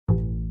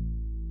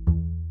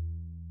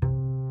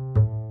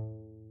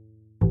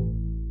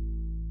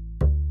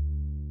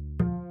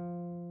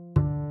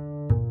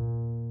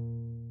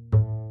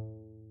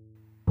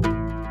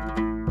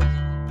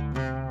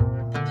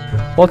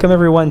Welcome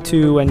everyone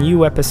to a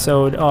new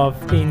episode of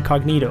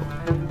Incognito,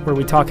 where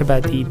we talk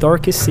about the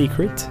darkest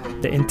secret,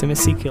 the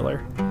intimacy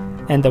killer,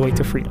 and the way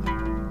to freedom.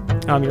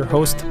 I'm your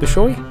host,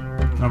 Bishoy.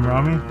 I'm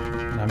Rami.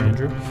 And I'm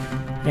Andrew.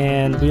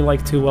 And we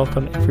like to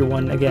welcome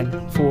everyone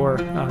again for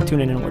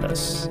tuning in with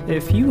us.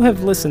 If you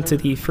have listened to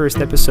the first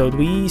episode,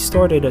 we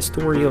started a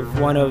story of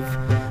one of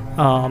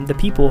the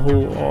people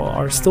who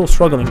are still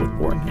struggling with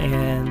porn,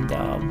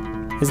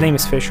 and his name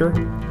is Fisher.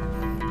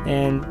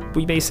 And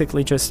we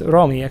basically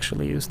Rami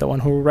actually is the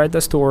one who read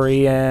the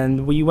story,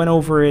 and we went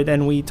over it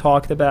and we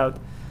talked about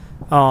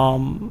a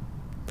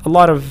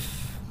lot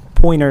of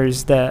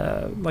pointers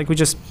that, we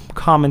just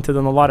commented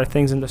on a lot of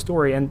things in the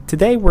story. And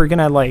today we're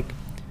gonna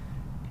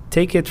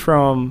take it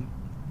from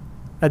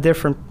not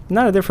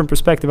a different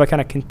perspective, but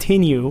kind of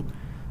continue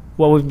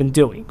what we've been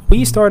doing.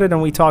 We started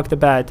and we talked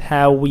about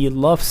how we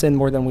love sin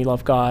more than we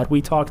love God.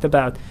 We talked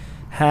about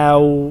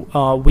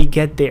how we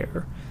get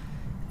there,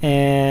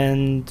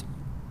 and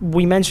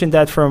we mentioned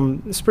that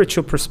from a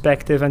spiritual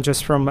perspective and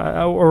just from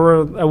a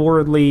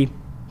worldly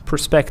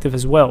perspective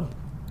as well.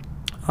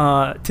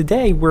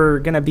 Today we're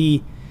going to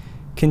be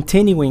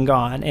continuing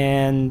on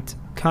and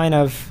kind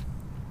of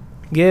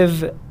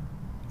give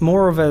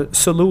more of a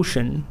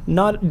solution,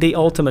 not the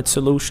ultimate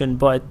solution,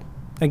 but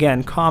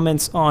again,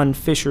 comments on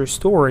Fisher's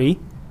story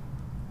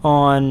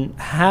on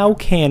how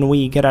can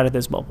we get out of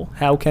this bubble?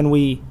 How can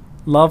we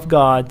love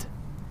God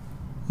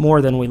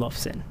more than we love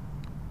sin?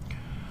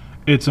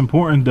 It's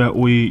important that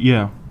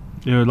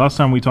last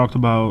time we talked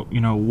about,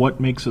 what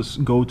makes us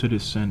go to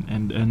this sin.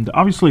 And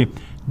obviously,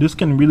 this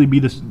can really be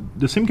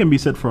the same can be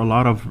said for a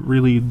lot of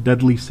really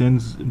deadly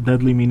sins,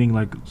 deadly meaning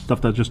like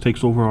stuff that just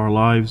takes over our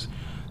lives.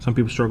 Some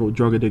people struggle with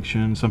drug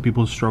addiction. Some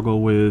people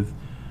struggle with,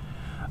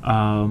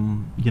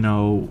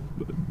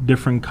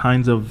 different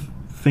kinds of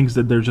things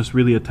that they're just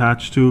really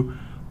attached to.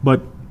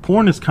 But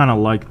porn is kind of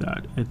like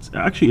that. It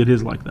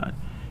is like that.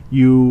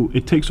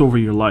 It takes over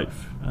your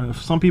life.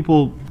 Some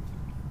people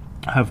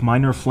have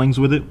minor flings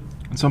with it,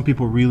 and some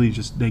people really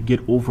they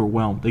get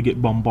overwhelmed. They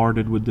get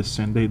bombarded with this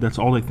sin. That's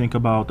all they think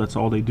about. That's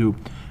all they do.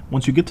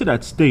 Once you get to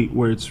that state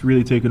where it's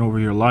really taken over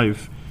your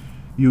life,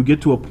 you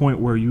get to a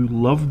point where you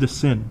love the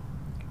sin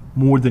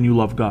more than you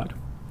love God.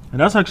 And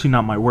that's actually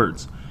not my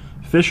words.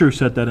 Fisher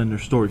said that in their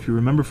story. If you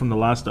remember from the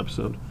last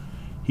episode,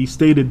 he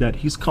stated that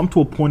he's come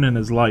to a point in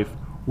his life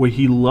where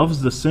he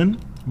loves the sin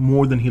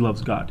more than he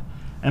loves God.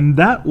 And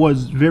that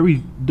was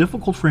very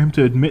difficult for him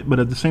to admit, but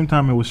at the same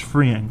time it was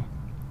freeing.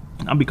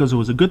 Not because it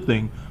was a good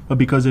thing, but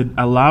because it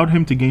allowed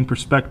him to gain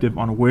perspective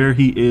on where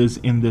he is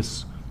in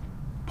this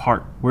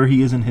part, where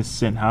he is in his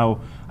sin,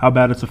 how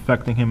bad it's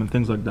affecting him and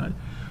things like that.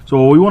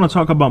 So what we want to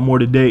talk about more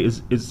today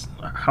is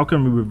how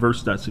can we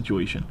reverse that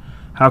situation?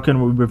 How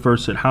can we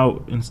reverse it?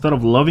 How, instead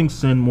of loving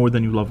sin more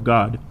than you love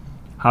God,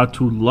 how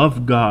to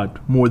love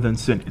God more than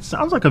sin? It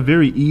sounds like a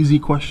very easy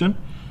question.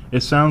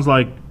 It sounds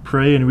like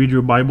pray and read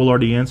your Bible are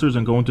the answers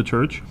and going to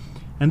church.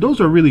 And those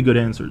are really good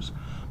answers.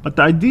 But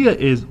the idea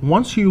is,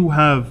 once you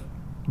have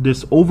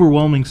this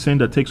overwhelming sin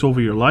that takes over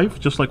your life,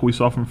 just like we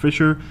saw from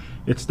Fisher,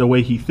 it's the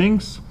way he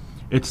thinks,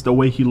 it's the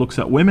way he looks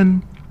at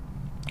women,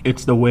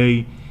 it's the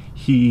way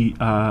he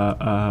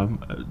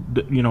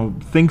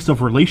thinks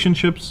of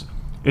relationships,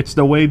 it's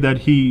the way that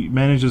he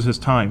manages his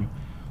time.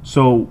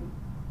 So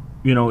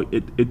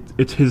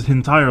it's his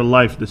entire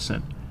life, this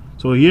sin.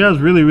 So he has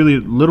really, really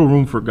little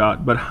room for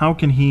God. But how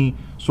can he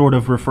sort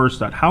of reverse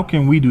that? How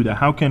can we do that?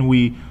 How can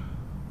we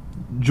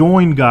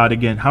join God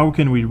again? How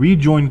can we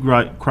rejoin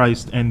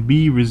Christ and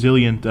be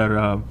resilient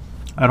at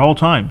all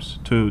times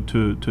to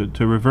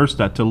reverse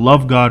that, to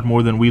love God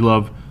more than we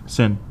love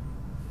sin?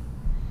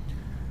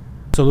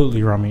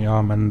 Absolutely, Rami.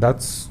 And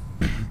that's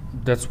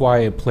why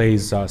it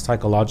plays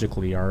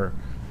psychologically. Our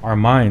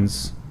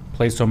minds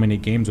play so many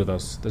games with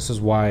us. This is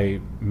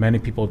why many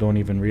people don't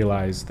even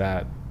realize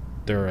that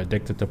they're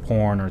addicted to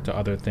porn or to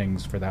other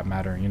things, for that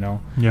matter.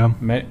 Yeah.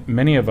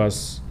 Many of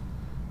us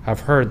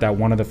have heard that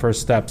one of the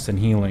first steps in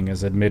healing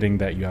is admitting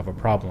that you have a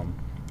problem,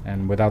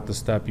 and without the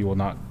step, you will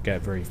not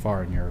get very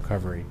far in your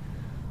recovery.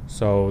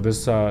 So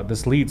this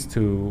leads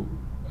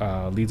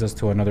us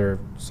to another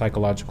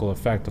psychological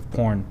effect of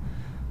porn,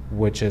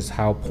 which is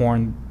how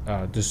porn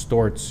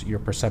distorts your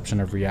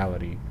perception of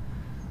reality.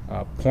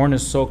 Porn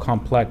is so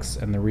complex,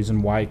 and the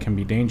reason why it can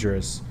be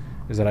dangerous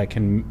is that it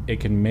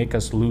can make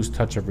us lose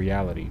touch of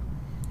reality.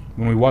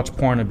 When we watch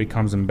porn, it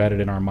becomes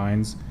embedded in our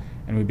minds,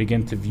 and we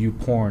begin to view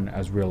porn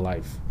as real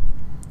life.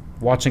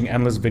 Watching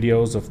endless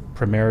videos of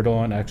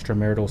premarital and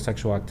extramarital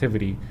sexual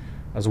activity,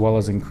 as well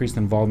as increased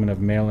involvement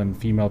of male and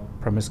female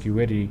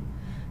promiscuity,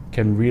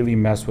 can really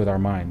mess with our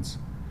minds.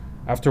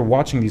 After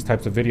watching these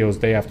types of videos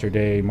day after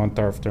day, month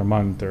after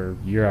month, or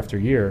year after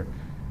year,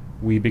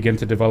 we begin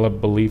to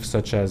develop beliefs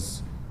such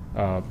as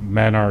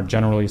men are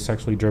generally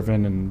sexually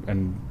driven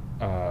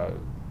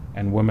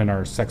and women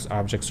are sex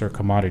objects or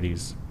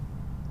commodities.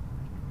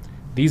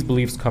 These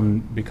beliefs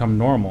become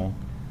normal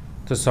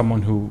to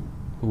someone who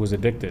was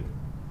addicted.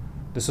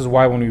 This is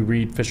why when we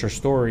read Fisher's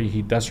story,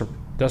 he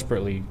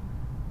desperately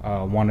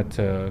wanted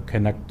to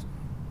connect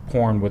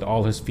porn with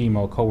all his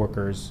female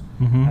coworkers,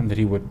 Mm-hmm. and that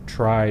he would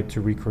try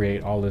to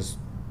recreate all his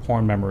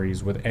porn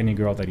memories with any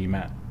girl that he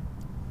met.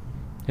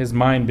 His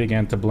mind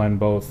began to blend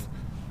both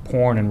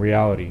porn and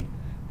reality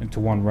into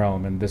one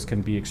realm, and this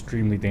can be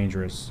extremely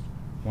dangerous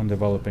when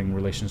developing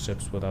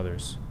relationships with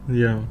others.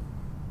 Yeah.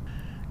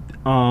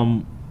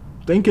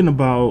 Thinking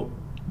about,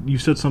 you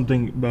said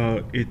something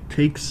about it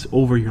takes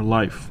over your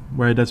life,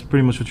 right? That's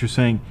pretty much what you're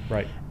saying.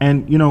 Right.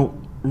 And,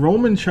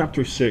 Romans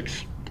chapter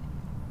 6,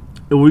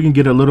 we can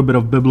get a little bit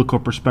of biblical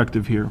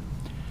perspective here.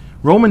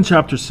 Romans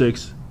chapter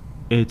 6,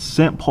 it's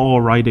St.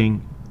 Paul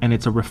writing, and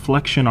it's a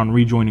reflection on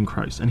rejoining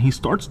Christ. And he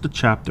starts the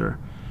chapter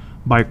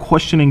by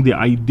questioning the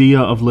idea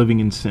of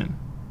living in sin.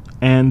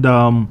 And,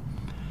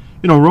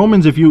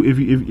 Romans, if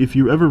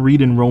you ever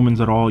read in Romans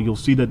at all, you'll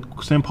see that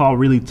St. Paul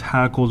really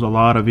tackles a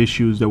lot of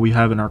issues that we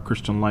have in our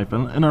Christian life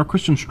and our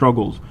Christian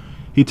struggles.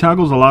 He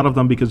tackles a lot of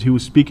them because he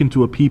was speaking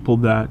to a people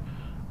that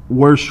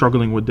were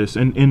struggling with this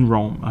in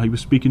Rome. He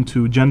was speaking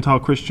to Gentile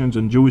Christians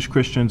and Jewish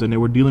Christians, and they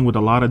were dealing with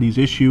a lot of these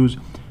issues.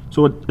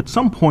 So at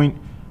some point,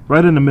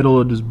 right in the middle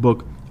of this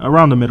book,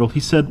 around the middle, he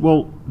said,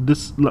 well,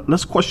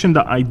 let's question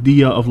the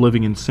idea of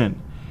living in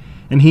sin.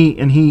 And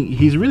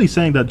he's really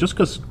saying that just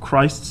because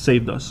Christ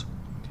saved us,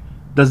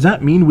 does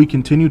that mean we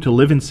continue to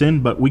live in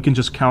sin, but we can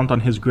just count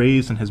on his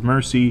grace and his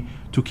mercy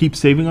to keep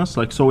saving us?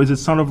 So is it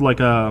sort of like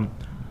a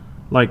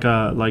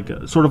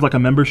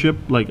membership?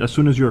 Like, as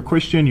soon as you're a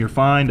Christian, you're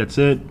fine. That's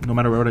it. No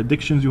matter what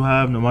addictions you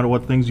have, no matter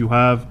what things you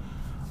have,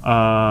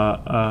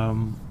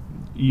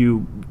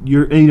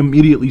 you're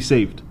immediately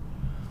saved.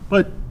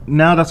 But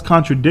now that's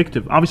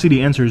contradictory. Obviously,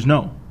 the answer is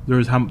no. There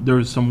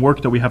is some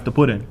work that we have to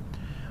put in.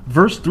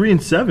 Verse 3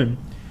 and 7.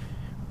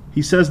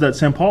 He says that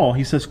St. Paul,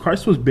 he says,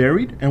 Christ was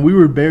buried, and we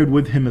were buried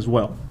with him as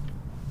well.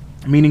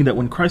 Meaning that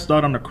when Christ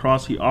died on the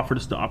cross, he offered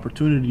us the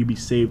opportunity to be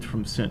saved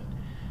from sin.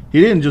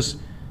 He didn't just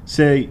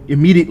say,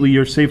 immediately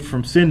you're saved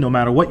from sin. No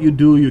matter what you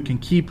do, you can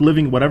keep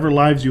living whatever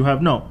lives you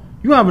have. No,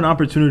 you have an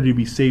opportunity to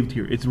be saved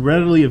here. It's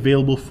readily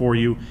available for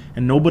you,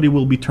 and nobody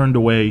will be turned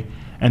away,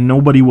 and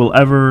nobody will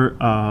ever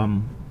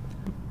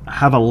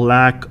have a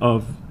lack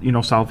of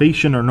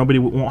salvation, or nobody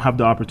won't have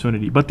the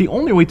opportunity. But the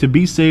only way to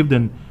be saved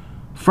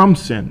from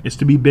sin is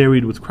to be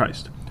buried with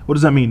Christ. What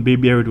does that mean, be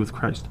buried with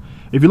Christ?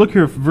 If you look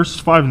here, verses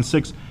 5 and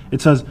 6,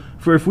 it says,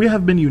 for if we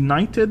have been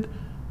united,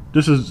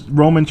 this is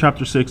Romans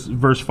chapter 6,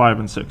 verse 5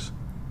 and 6.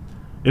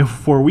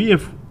 If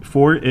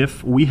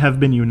we have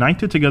been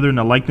united together in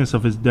the likeness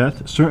of his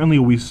death, certainly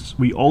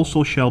we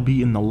also shall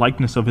be in the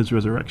likeness of his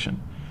resurrection.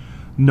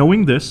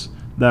 Knowing this,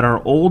 that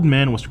our old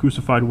man was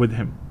crucified with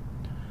him,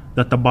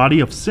 that the body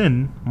of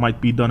sin might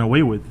be done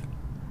away with,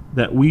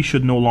 that we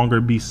should no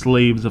longer be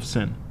slaves of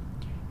sin.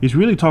 He's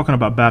really talking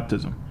about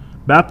baptism.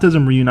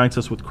 Baptism reunites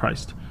us with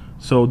Christ.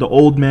 So the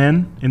old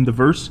man in the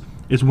verse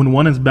is when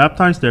one is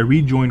baptized, they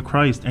rejoin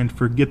Christ and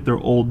forget their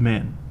old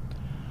man,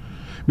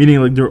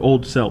 meaning like their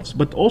old selves.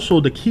 But also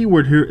the key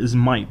word here is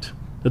might,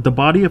 that the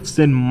body of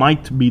sin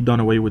might be done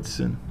away with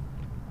sin.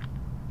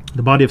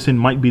 The body of sin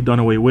might be done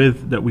away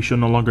with, that we should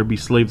no longer be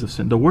slaves of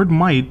sin. The word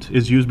might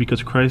is used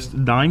because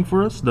Christ dying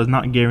for us does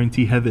not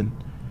guarantee heaven.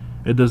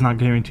 It does not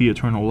guarantee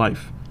eternal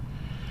life.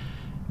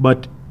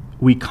 But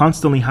we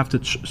constantly have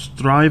to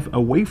strive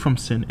away from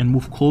sin and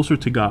move closer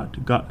to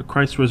God.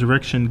 Christ's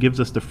resurrection gives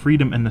us the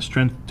freedom and the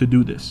strength to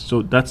do this.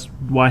 So that's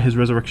why his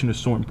resurrection is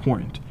so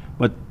important.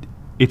 But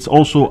it's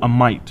also a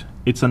might.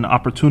 It's an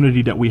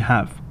opportunity that we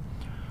have.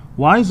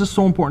 Why is this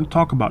so important to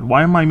talk about?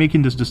 Why am I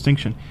making this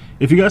distinction?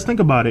 If you guys think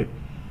about it,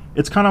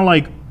 it's kind of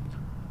like,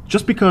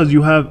 just because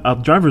you have a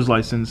driver's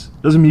license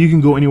doesn't mean you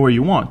can go anywhere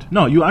you want.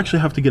 No, you actually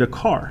have to get a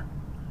car.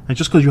 And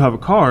just because you have a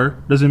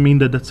car doesn't mean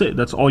that that's it.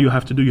 That's all you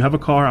have to do. You have a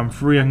car, I'm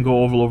free, I can go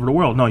all over the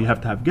world. No, you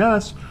have to have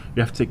gas,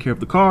 you have to take care of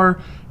the car,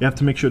 you have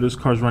to make sure this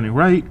car's running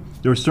right.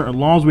 There are certain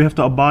laws we have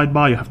to abide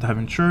by. You have to have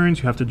insurance,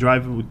 you have to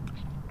drive with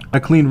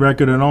a clean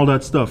record and all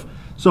that stuff.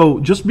 So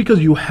just because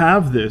you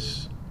have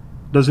this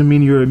doesn't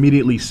mean you're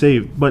immediately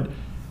saved. But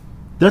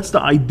that's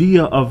the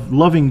idea of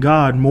loving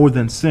God more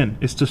than sin,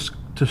 is to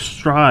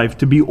strive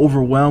to be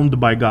overwhelmed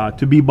by God,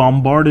 to be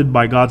bombarded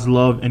by God's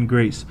love and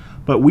grace.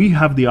 But we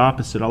have the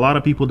opposite. A lot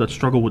of people that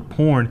struggle with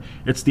porn,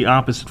 it's the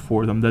opposite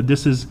for them. That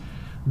this is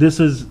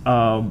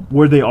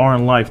where they are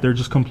in life. They're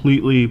just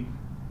completely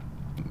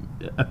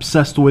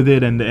obsessed with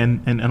it, and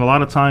a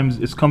lot of times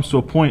it comes to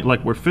a point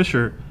like where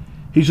Fisher,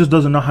 he just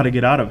doesn't know how to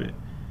get out of it,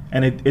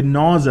 and it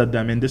gnaws at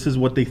them. And this is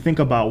what they think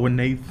about when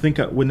they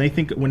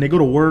go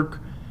to work.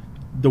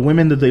 The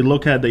women that they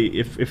look at,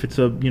 if it's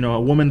a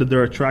woman that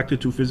they're attracted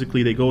to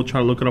physically, they go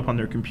try to look it up on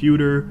their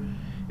computer.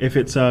 If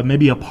it's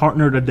maybe a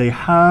partner that they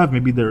have,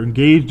 maybe they're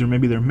engaged, or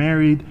maybe they're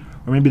married,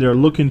 or maybe they're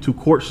looking to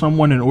court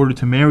someone in order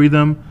to marry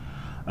them,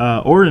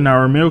 or in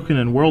our American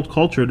and world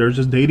culture, they're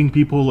just dating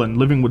people and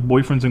living with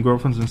boyfriends and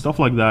girlfriends and stuff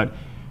like that.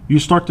 You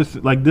start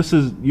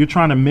to you're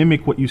trying to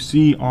mimic what you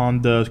see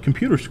on the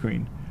computer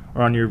screen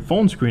or on your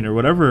phone screen or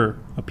whatever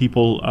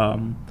people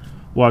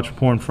watch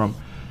porn from.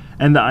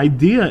 And the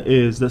idea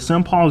is that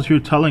St. Paul is here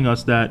telling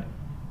us that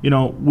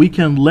we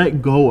can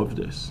let go of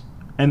this.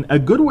 And a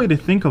good way to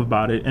think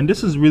about it, and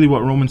this is really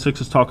what Romans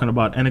 6 is talking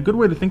about, and a good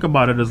way to think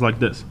about it is like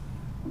this.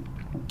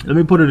 Let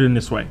me put it in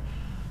this way.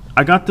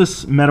 I got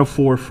this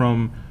metaphor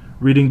from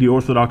reading the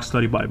Orthodox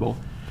Study Bible.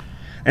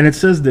 And it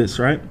says this,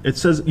 right? It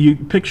says you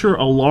picture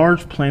a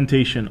large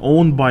plantation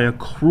owned by a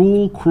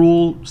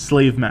cruel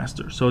slave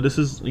master. So this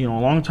is, a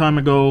long time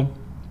ago,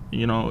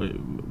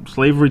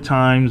 slavery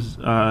times,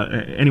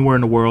 anywhere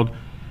in the world.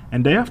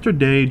 And day after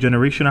day,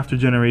 generation after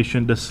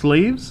generation, the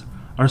slaves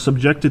are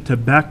subjected to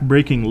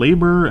back-breaking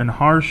labor and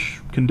harsh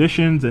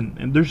conditions.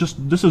 And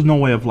this is no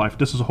way of life.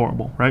 This is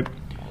horrible, right?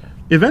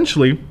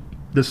 Eventually,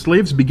 the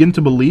slaves begin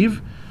to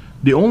believe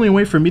the only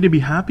way for me to be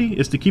happy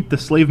is to keep the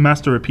slave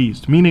master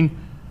appeased. Meaning,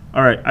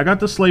 all right, I got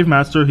the slave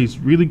master. He's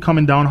really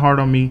coming down hard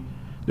on me.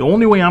 The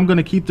only way I'm going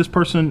to keep this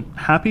person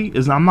happy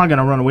is I'm not going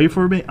to run away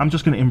from it. I'm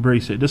just going to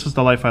embrace it. This is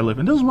the life I live.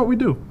 And this is what we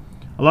do.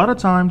 A lot of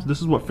times,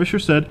 this is what Fisher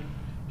said.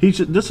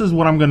 This is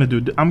what I'm going to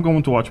do. I'm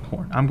going to watch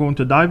porn. I'm going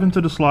to dive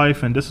into this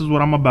life, and this is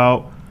what I'm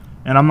about.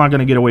 And I'm not going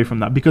to get away from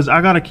that because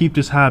I got to keep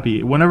this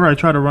happy. Whenever I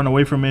try to run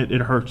away from it,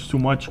 it hurts too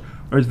much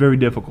or it's very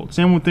difficult.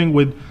 Same thing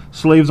with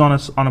slaves on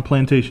a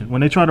plantation. When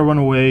they try to run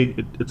away,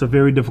 it's a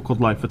very difficult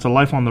life. It's a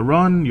life on the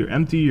run. You're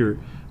empty. You're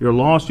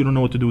lost. You don't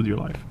know what to do with your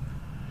life.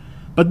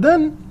 But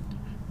then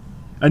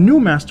a new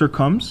master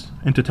comes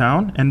into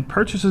town and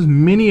purchases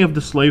many of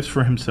the slaves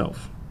for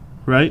himself,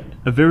 right?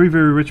 A very,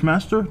 very rich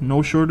master,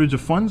 no shortage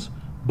of funds,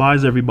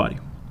 buys everybody.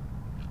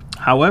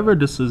 However,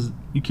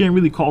 you can't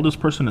really call this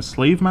person a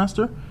slave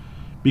master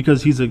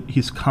because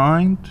he's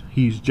kind,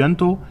 he's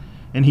gentle,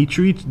 and he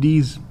treats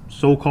these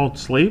so-called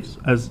slaves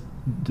as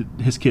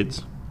his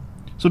kids.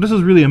 So this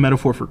is really a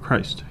metaphor for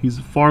Christ. He's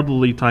a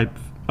fatherly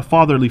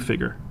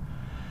figure.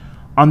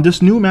 On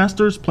this new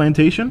master's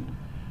plantation,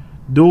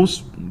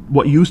 those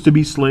what used to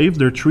be slaves,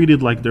 they're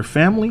treated like their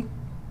family.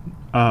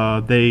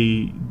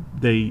 They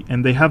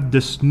have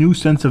this new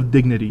sense of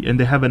dignity, and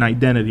they have an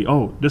identity.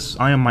 Oh,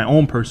 I am my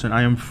own person.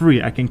 I am free.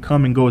 I can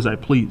come and go as I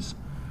please.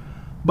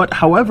 But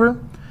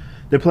however,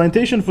 the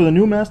plantation for the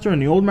new master and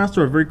the old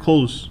master are very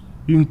close.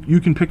 You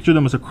can picture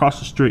them as across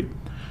the street.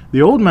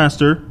 The old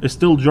master is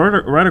still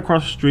right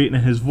across the street,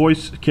 and his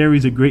voice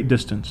carries a great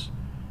distance.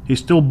 He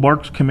still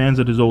barks commands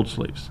at his old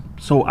slaves.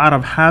 So out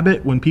of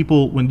habit, when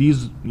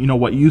these,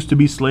 what used to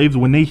be slaves,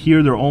 when they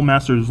hear their old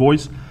master's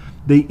voice,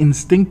 they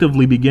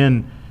instinctively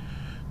begin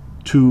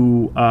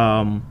to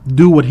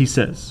do what he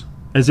says,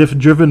 as if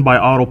driven by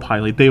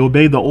autopilot. They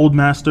obey the old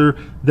master.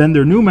 Then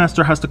their new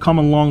master has to come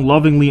along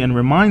lovingly and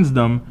reminds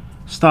them,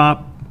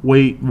 stop,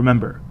 wait,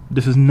 remember,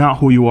 this is not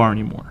who you are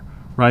anymore,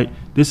 right?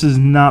 This is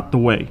not the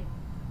way.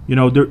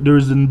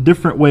 There's a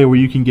different way where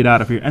you can get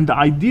out of here. And the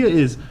idea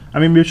is,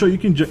 Michelle, you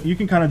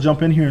can kind of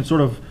jump in here and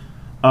sort of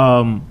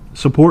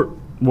support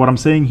what I'm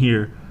saying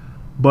here,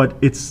 but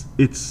it's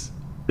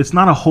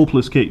not a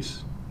hopeless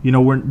case.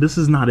 This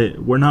is not it.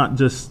 We're not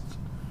just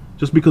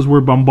because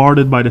we're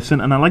bombarded by the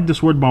sin. And I like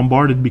this word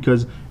bombarded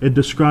because it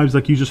describes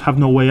like you just have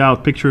no way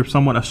out. Picture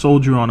a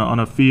soldier on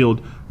a field.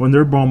 When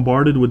they're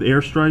bombarded with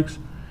airstrikes,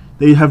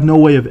 they have no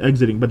way of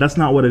exiting. But that's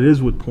not what it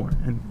is with porn.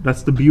 And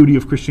that's the beauty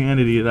of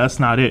Christianity. That's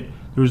not it.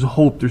 There's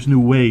hope. There's new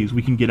ways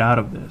we can get out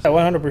of this.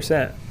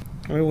 100%.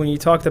 When you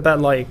talked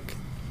about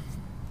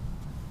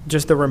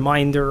just the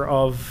reminder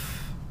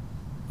of,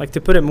 to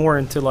put it more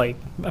into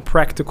a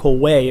practical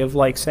way of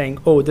saying,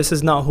 oh, this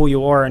is not who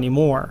you are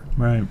anymore.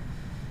 Right.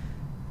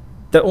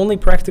 The only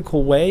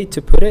practical way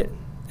to put it,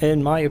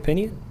 in my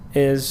opinion,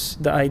 is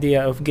the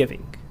idea of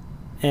giving.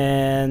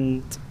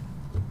 And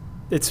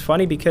it's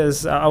funny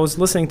because I was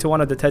listening to one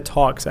of the TED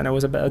Talks, and it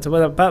was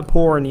about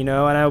porn, and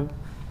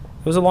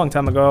it was a long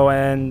time ago,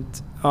 and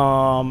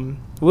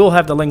we'll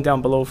have the link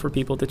down below for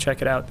people to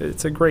check it out.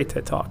 It's a great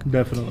TED Talk.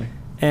 Definitely.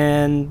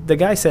 And the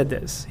guy said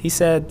this. He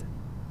said,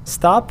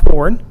 stop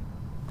porn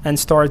and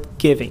start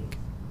giving.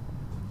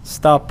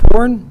 Stop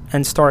porn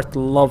and start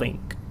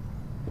loving.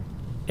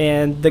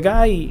 And the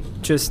guy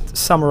just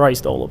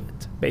summarized all of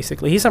it,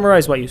 basically. He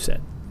summarized what you said.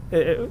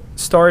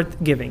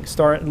 Start giving,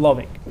 start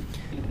loving.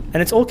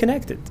 And it's all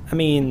connected.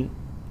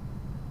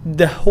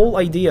 The whole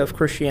idea of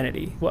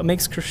Christianity, what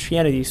makes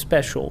Christianity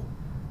special,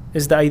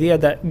 is the idea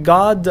that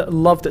God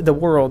loved the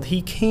world.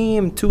 He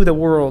came to the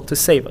world to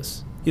save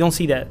us. You don't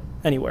see that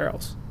anywhere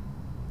else.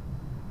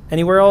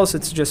 Anywhere else,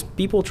 it's just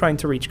people trying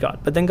to reach God.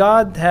 But then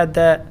God had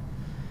that,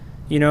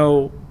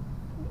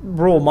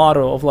 role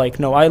model of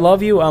no, I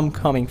love you, I'm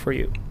coming for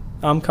you.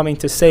 I'm coming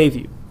to save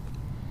you.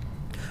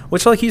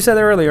 Which, like you said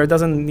earlier,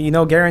 doesn't,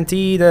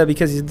 guarantee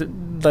because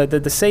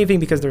the saving,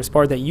 because there's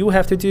part that you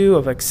have to do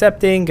of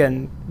accepting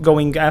and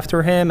going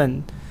after him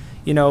and,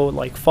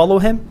 follow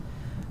him.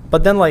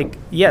 But then,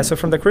 so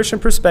from the Christian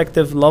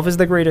perspective, love is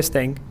the greatest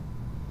thing.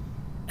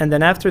 And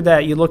then after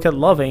that, you look at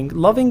loving.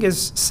 Loving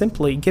is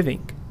simply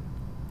giving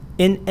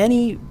in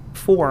any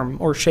form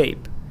or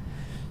shape.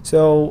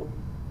 So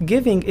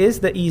giving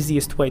is the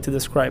easiest way to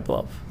describe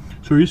love.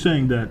 So you're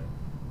saying that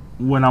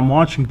when I'm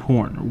watching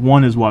porn,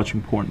 one is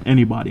watching porn,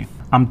 anybody,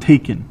 I'm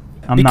taken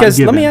I'm Because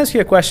not let me giving. ask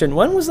you a question.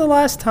 When was the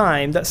last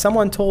time that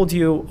someone told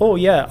you, oh,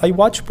 yeah, I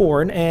watch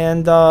porn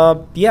and,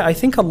 yeah, I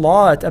think a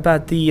lot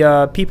about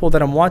the people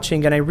that I'm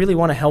watching and I really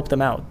want to help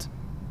them out?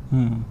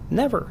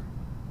 Never.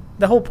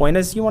 The whole point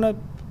is you want to,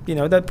 you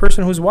know, that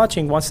person who's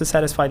watching wants to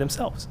satisfy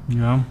themselves.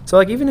 Yeah. So,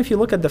 like, even if you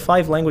look at the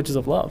 5 languages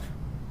of love,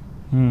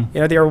 Hmm.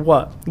 you know, they are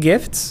what?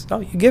 Gifts.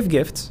 Oh, you give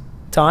gifts.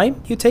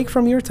 Time, you take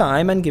from your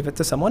time and give it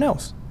to someone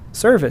else.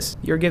 Service,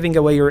 you're giving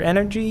away your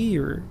energy,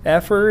 your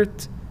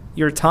effort,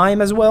 your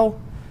time as well.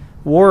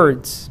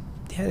 Words,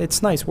 yeah,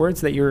 it's nice.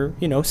 Words that you're,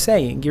 you know,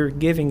 saying, you're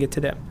giving it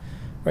to them,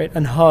 right?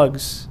 And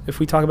hugs, if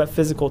we talk about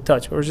physical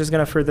touch, we're just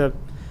going to, for the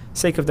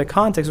sake of the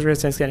context, we're going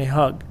to say a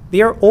hug.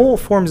 They are all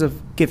forms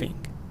of giving,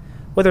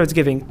 whether it's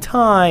giving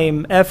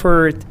time,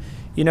 effort,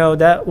 you know,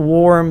 that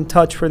warm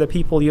touch for the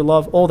people you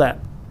love, all that.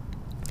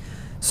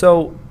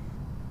 So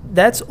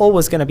that's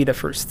always going to be the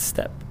first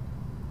step.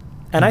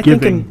 And I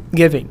think in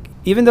giving,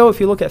 even though if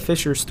you look at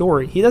Fisher's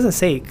story, he doesn't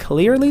say it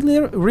clearly,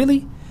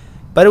 really,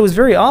 but it was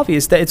very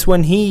obvious that it's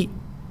when he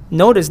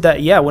noticed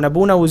that, yeah, when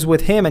Abuna was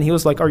with him and he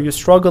was like, are you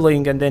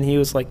struggling? And then he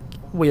was like,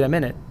 wait a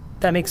minute,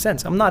 that makes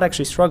sense. I'm not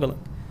actually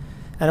struggling.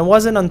 And it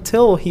wasn't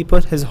until he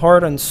put his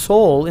heart and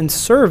soul in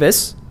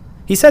service.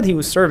 He said he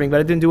was serving,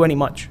 but it didn't do any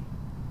much.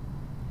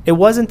 It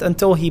wasn't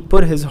until he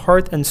put his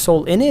heart and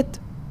soul in it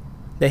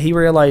that he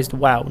realized,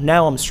 wow,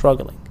 now I'm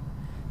struggling.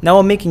 Now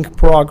I'm making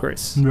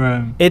progress.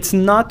 Right. It's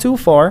not too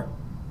far.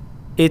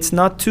 It's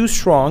not too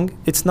strong.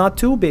 It's not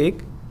too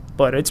big,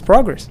 but it's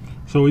progress.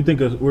 So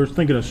we're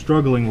thinking of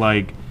struggling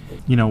like,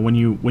 you know, when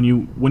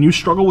you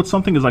struggle with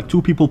something, it's like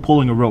two people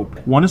pulling a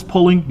rope. One is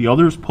pulling, the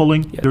other is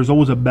pulling. Yeah. There's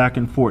always a back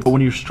and forth. But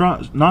when you're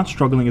not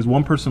struggling, is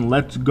one person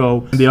lets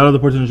go and the other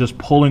person is just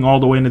pulling all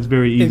the way, and it's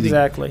very easy.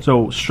 Exactly.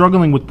 So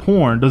struggling with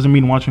porn doesn't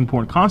mean watching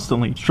porn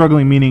constantly.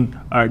 Struggling meaning,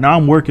 all right, now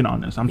I'm working on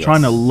this. I'm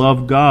trying to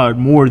love God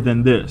more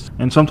than this.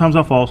 And sometimes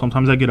I fall,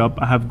 sometimes I get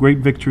up. I have great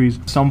victories.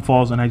 Some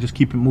falls, and I just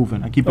keep it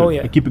moving. I keep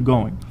it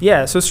going.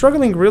 Yeah, so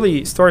struggling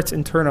really starts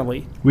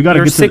internally. We gotta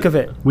You're get sick of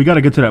it. We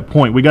gotta get to that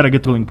point. We gotta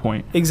get to the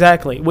point.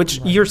 Exactly, which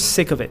you're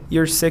sick of it.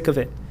 You're sick of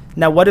it.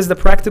 Now, what is the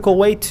practical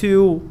way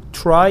to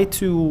try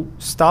to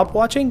stop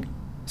watching?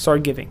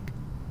 Start giving.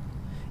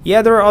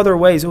 Yeah, there are other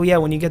ways. Oh, yeah,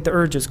 when you get the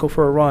urges, go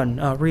for a run,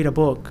 read a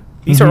book.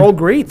 These are all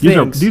great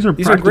things. These are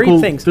practical,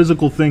 great things.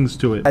 physical things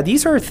to it.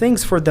 These are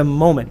things for the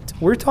moment.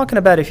 We're talking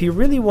about if you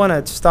really want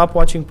to stop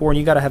watching porn,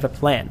 you got to have a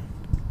plan.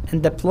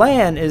 And the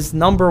plan is the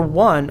number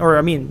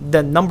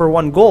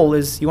one goal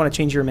is you want to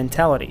change your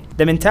mentality.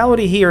 The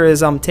mentality here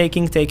is I'm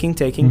taking.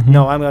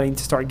 No, I'm going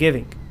to start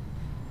giving.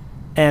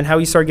 And how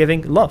you start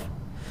giving? Love.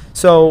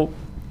 So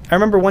I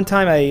remember one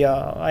time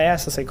I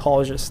asked a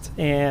psychologist,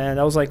 and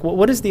I was like,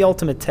 what is the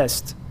ultimate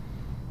test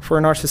for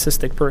a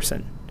narcissistic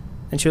person?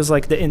 And she was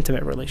like, the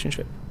intimate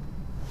relationship.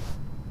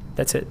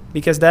 That's it.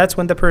 Because that's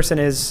when the person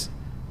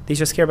they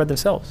just care about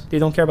themselves. They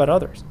don't care about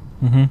others.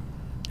 Mm-hmm.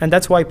 And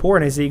that's why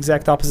porn is the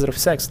exact opposite of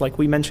sex, like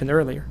we mentioned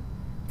earlier.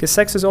 Because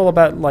sex is all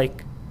about,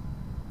 like,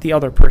 the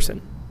other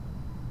person.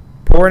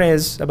 Porn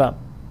is about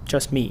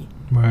just me.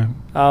 Right.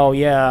 Oh,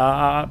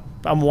 yeah,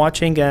 I'm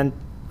watching and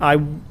I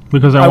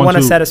want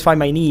to satisfy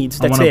my needs.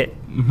 That's it.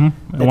 Mm-hmm.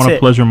 I want to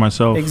pleasure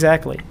myself.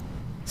 Exactly.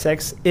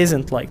 Sex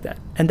isn't like that.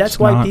 And that's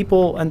why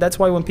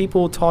when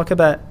people talk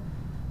about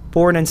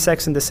porn and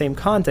sex in the same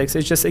context,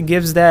 it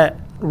gives that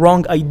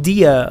wrong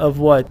idea of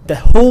what the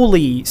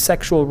holy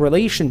sexual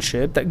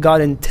relationship that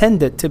God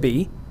intended to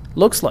be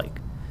looks like.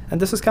 And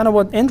this is kind of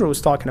what Andrew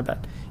was talking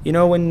about. You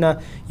know, when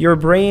your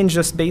brain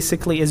just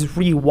basically is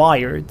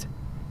rewired.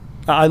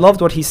 I loved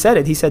what he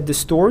said. He said,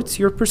 distorts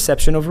your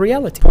perception of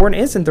reality. Porn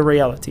isn't the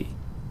reality.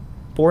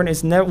 Porn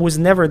was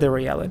never the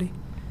reality.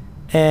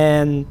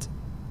 And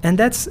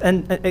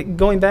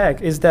going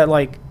back is that,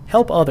 like,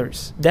 help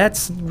others.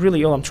 That's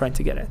really all I'm trying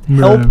to get at.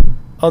 Help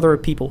other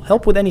people.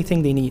 Help with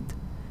anything they need.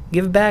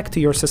 Give back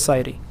to your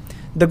society.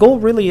 The goal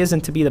really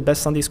isn't to be the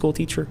best Sunday school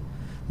teacher.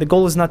 The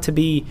goal is not to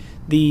be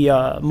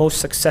the most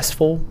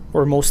successful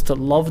or most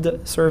loved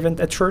servant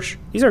at church.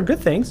 These are good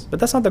things,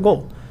 but that's not the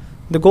goal.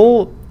 The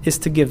goal is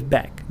to give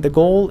back. The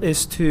goal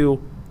is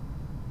to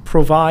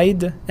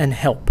provide and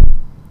help.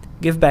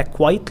 Give back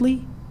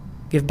quietly,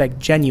 give back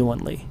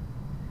genuinely.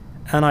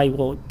 And I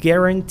will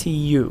guarantee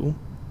you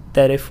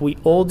that if we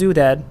all do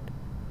that,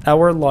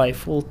 our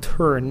life will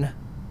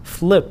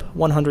flip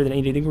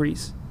 180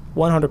 degrees,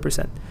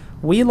 100%.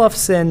 We love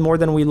sin more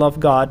than we love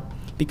God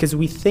because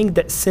we think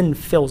that sin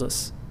fills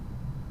us.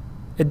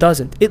 It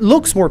doesn't. It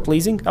looks more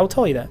pleasing, I'll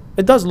tell you that.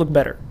 It does look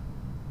better.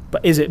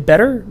 But is it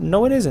better?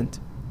 No, it isn't.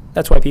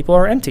 That's why people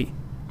are empty.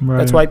 Right.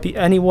 That's why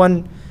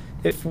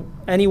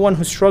anyone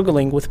who's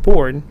struggling with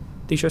porn,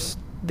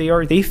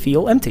 they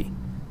feel empty.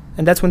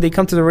 And that's when they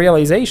come to the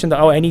realization that,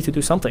 I need to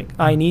do something.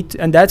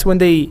 And that's when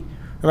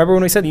remember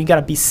when we said you got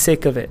to be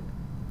sick of it.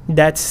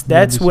 That's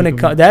that's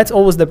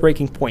always the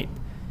breaking point.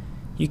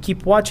 You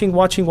keep watching,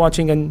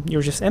 and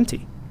you're just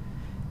empty.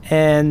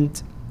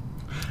 And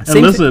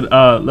listen,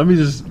 let me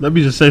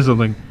just say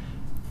something.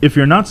 If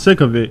you're not sick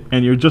of it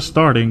and you're just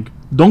starting,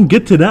 don't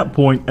get to that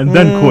point and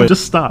then quit.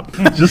 Just stop.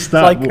 Just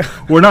stop.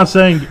 like- We're not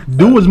saying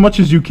do as much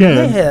as you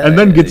can Yeah, and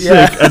then get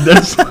yeah. sick and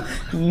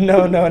then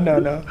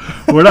No.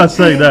 we're not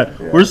saying that.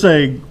 We're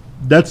saying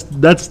that's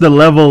the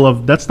level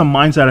of, that's the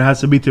mindset it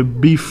has to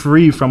be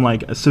free from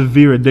like a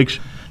severe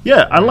addiction.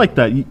 Yeah, I like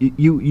that.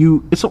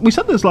 We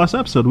said this last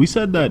episode. We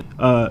said that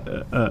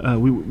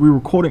we were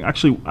quoting.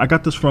 Actually, I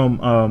got this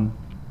from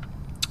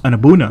an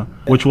Abuna,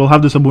 which we'll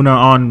have this Abuna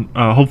on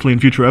hopefully in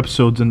future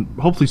episodes, and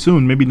hopefully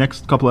soon, maybe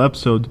next couple of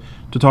episodes,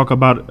 to talk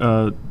about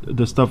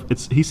the stuff.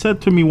 He said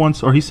to me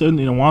once, or he said in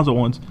Waza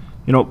once,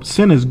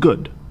 sin is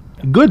good.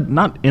 Good,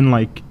 not in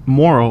like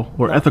moral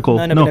or ethical.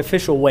 Not in a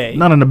beneficial way.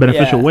 Not in a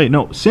beneficial Yeah. way.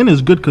 No, sin is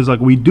good because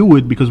like we do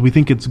it because we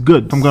think it's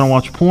good. If I'm gonna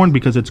watch porn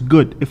because it's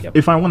good.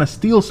 If I want to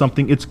steal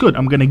something, it's good.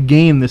 I'm gonna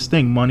gain this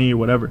thing, money or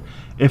whatever.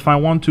 If I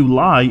want to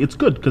lie, it's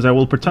good because I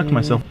will protect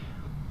myself.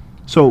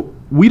 So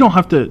we don't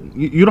have to.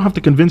 You don't have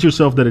to convince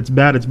yourself that it's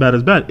bad. It's bad.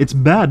 It's bad. It's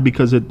bad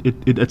because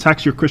it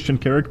attacks your Christian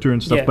character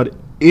and stuff. Yeah. But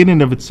in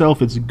and of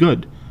itself, it's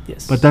good.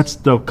 Yes. But that's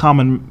the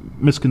common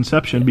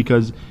misconception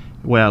because.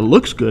 Well, it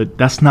looks good.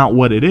 That's not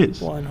what it is.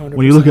 100%.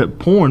 When you look at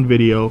porn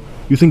video,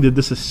 you think that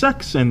this is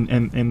sex and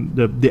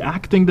the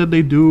acting that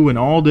they do and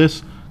all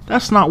this.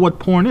 That's not what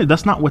porn is.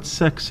 That's not what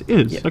sex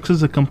is. Yeah. Sex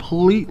is a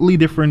completely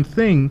different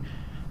thing.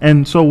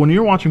 And so when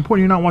you're watching porn,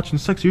 you're not watching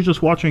sex. You're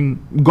just watching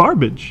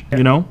garbage,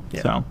 Yeah.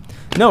 So,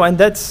 No, and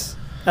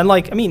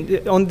like, I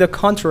mean, on the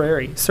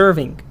contrary,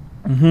 serving.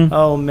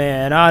 Oh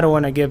man, I don't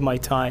want to give my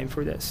time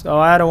for this. Oh,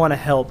 I don't want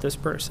to help this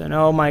person.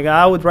 Oh my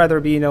God, I would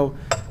rather be,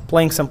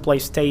 playing some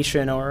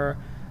PlayStation or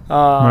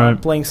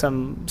playing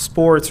some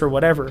sports or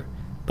whatever.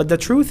 But the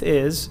truth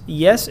is,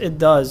 yes, it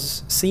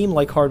does seem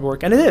like hard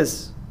work, and it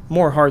is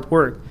more hard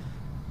work,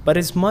 but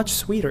it's much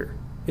sweeter.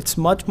 It's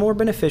much more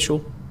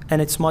beneficial,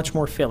 and it's much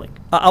more filling.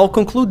 I'll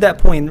conclude that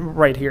point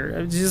right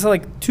here. Just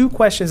like 2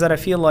 questions that I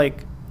feel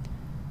like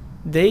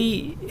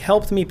they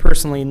helped me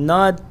personally. I'm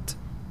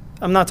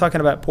not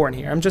talking about porn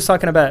here. I'm just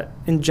talking about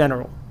in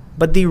general.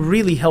 But they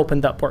really help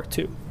in that part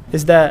too.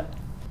 Is that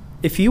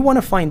if you want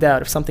to find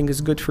out if something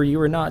is good for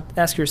you or not,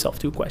 ask yourself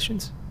 2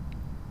 questions.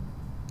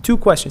 2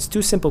 questions,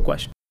 2 simple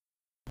questions.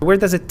 Where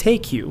does it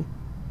take you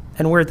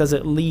and where does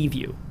it leave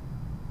you?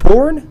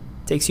 Porn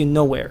takes you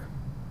nowhere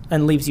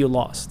and leaves you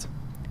lost.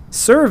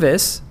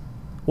 Service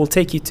will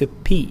take you to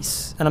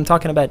peace. And I'm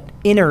talking about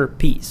inner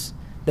peace,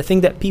 the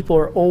thing that people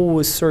are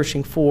always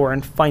searching for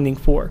and finding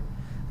for.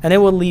 And it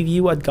will leave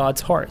you at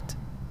God's heart,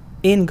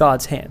 in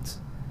God's hands.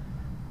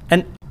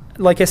 And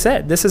like I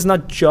said, this is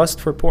not just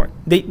for porn.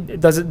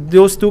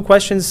 Those 2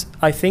 questions,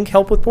 I think,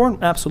 help with porn?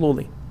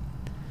 Absolutely.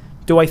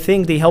 Do I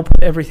think they help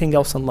with everything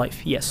else in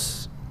life?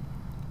 Yes.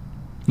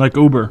 like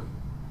Uber.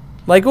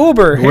 Like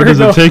Uber. Where does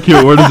it take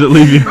you? Where does it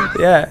leave you?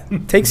 Yeah.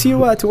 Takes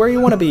you to where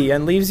you want to be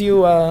and leaves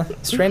you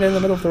stranded in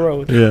the middle of the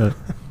road. Yeah.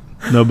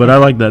 No, but I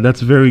like that.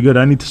 That's very good.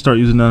 I need to start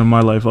using that in my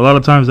life. A lot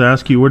of times I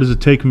ask you, where does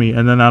it take me?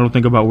 And then I don't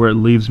think about where it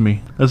leaves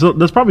me.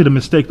 That's probably the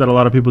mistake that a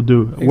lot of people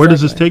do. Where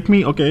does this Exactly. take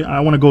me? Okay,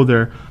 I want to go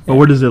there. But Yeah.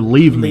 where does it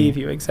leave me? Leave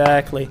you,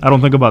 exactly. I don't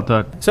think about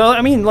that. So,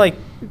 I mean, like,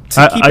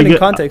 to keep it in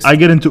context. I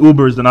get into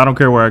Ubers and I don't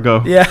care where I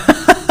go. Yeah.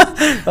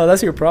 Oh,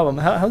 that's your problem.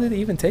 How did it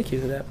even take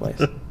you to that place?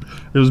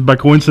 It was by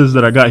coincidence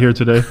that I got here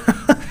today.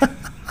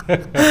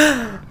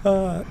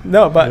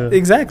 No, but Yeah.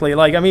 exactly.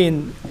 Like, I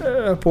mean,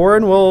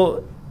 porn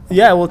will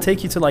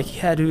take you to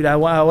like, yeah, dude, I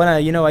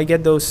want to, I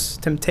get those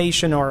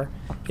temptation or,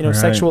 Right.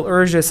 sexual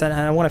urges and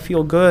I want to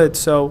feel good.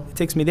 So it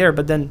takes me there.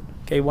 But then,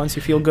 okay, once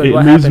you feel good, It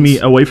what leaves happens? me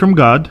away from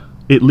God.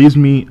 It leaves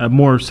me a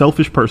more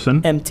selfish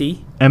person,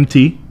 Empty.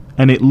 empty,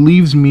 and it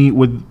leaves me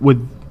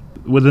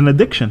with an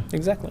addiction,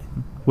 Exactly.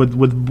 with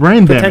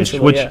brain damage.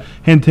 Potentially, Which yeah.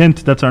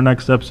 hint, that's our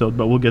next episode.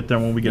 But we'll get there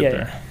when we get Yeah.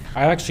 there.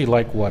 I actually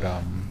like what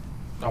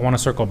I want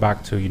to circle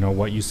back to,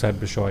 what you said,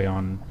 Bishoy,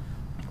 on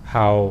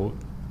how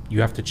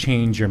you have to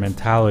change your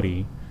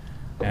mentality.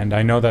 And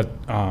I know that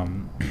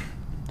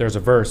there's a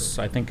verse,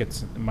 I think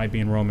it might be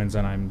in Romans,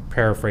 and I'm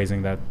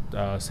paraphrasing that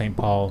St.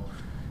 Paul,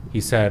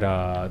 he said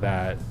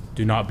that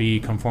do not be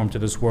conformed to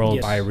this world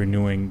Yes. by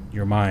renewing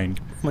your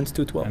mind. Romans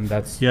 2:12. And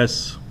that's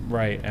Yes.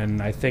 right.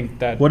 And I think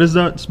that What is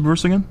that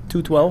verse again?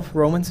 2:12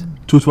 Romans.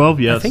 2:12.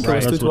 Yes. I think it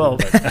was That's what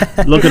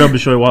 2:12. Look it up to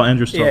show you while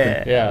Andrew's talking.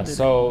 Yeah. yeah,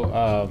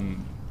 so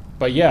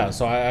but yeah,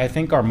 so I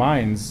think our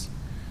minds,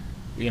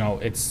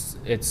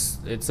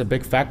 it's a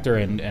big factor,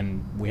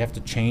 and we have to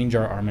change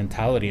our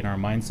mentality and our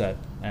mindset,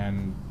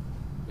 and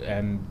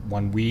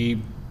when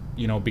we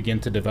begin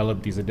to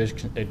develop these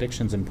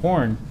addictions in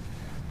porn,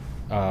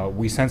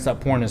 we sense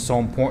that porn is so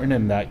important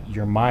and that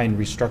your mind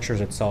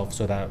restructures itself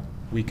so that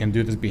we can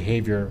do this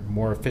behavior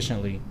more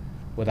efficiently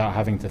without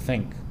having to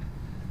think.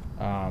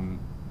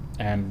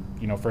 And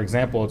for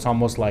example, it's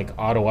almost like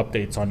auto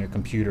updates on your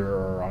computer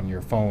or on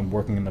your phone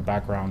working in the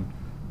background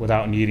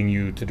without needing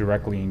you to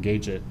directly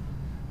engage it.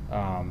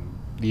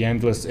 The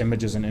endless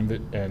images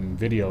and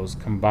videos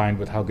combined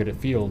with how good it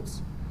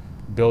feels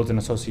builds an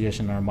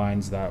association in our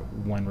minds that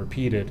when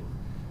repeated,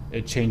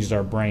 it changes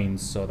our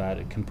brains so that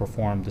it can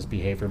perform this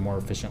behavior more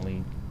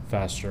efficiently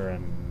faster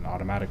and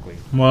automatically.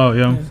 Wow,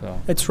 yeah. So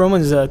It's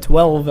Romans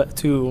 12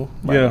 2.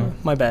 Yeah.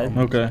 My bad.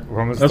 Okay.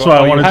 Romans That's 12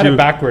 why I you wanted had you. it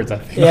backwards, I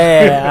think.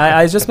 Yeah.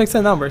 I just mixed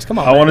the numbers. Come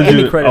on. I man. wanted Give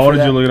me you. credit I for wanted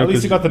you to that. look it At up. least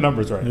 'cause- you got the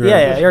numbers right.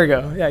 Yeah, here we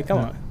go. Yeah, come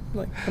Yeah. on.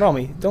 Like, don't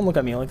me. Don't look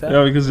at me like that.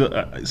 Yeah,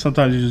 because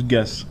sometimes you just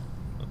guess.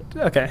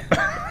 Okay.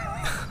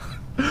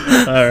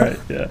 All right.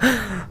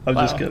 Yeah. I'm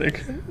just Wow. kidding.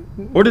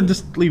 Where did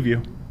this leave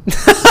you?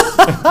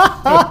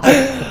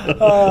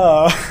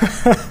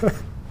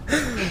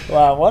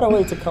 Wow, what a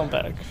way to come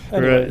back.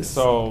 Anyways,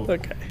 So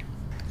okay.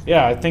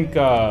 yeah, I think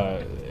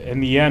in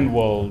the end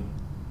we'll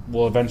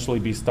eventually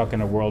be stuck in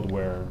a world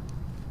where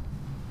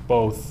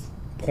both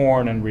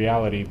porn and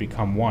reality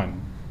become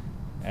one.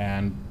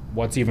 And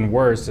what's even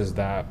worse is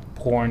that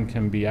porn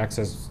can be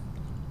accessed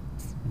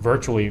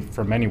virtually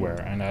from anywhere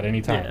and at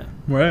any time. Yeah.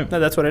 Right. No,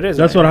 that's what it is.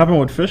 That's right? what happened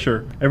with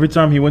Fisher. Every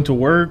time he went to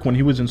work, when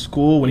he was in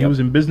school, when he Yep. was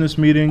in business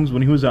meetings,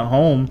 when he was at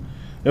home,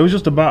 it was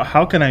just about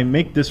how can I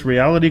make this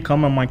reality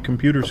come on my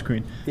computer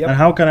screen? Yep. And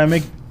how can I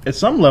make, at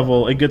some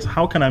level, it gets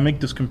how can I make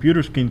this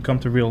computer screen come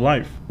to real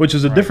life? Which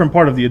is a Right. different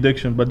part of the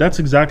addiction, but that's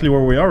exactly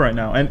where we are right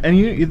now. And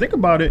you think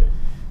about it,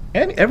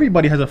 and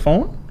everybody has a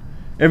phone,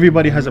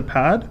 everybody has a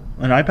pad,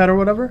 an iPad or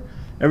whatever,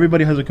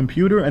 everybody has a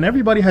computer, and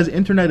everybody has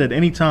internet at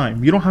any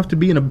time. You don't have to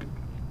be in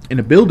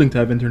a building to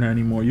have internet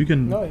anymore. You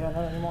can, No, yeah, not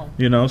anymore.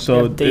 you know,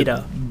 so have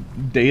data.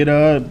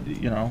 data,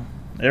 you know,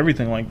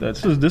 everything like that.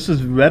 This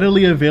is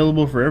readily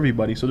available for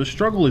everybody. So the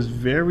struggle is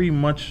very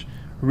much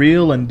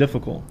real and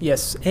difficult.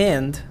 Yes,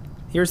 and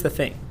here's the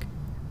thing.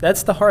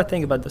 That's the hard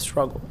thing about the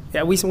struggle.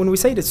 Yeah, when we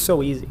say it, it's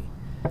so easy.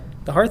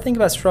 The hard thing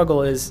about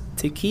struggle is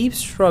to keep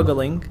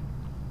struggling,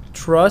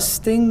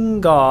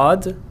 trusting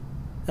God,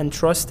 and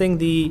trusting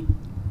the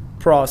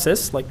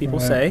process, like people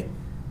Right. say,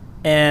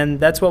 and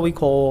that's what we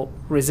call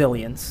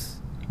resilience.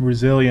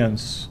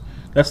 Resilience.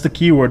 That's the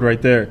key word right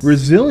there.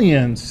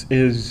 Resilience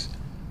is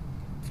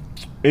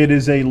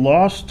a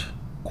lost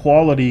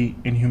quality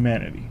in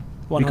humanity.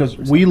 Because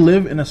 100%. we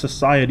live in a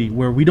society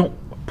where we don't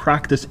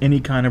practice any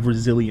kind of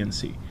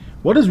resiliency.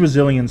 What does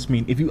resilience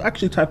mean? If you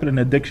actually type it in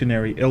a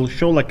dictionary, it'll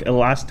show like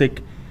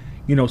elastic,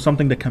 you know,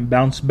 something that can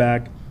bounce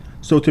back.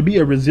 So to be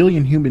a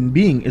resilient human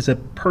being is a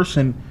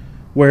person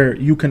where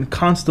you can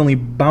constantly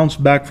bounce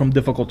back from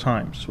difficult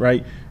times,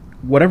 right?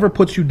 Whatever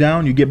puts you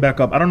down, you get back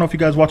up. I don't know if you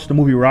guys watched the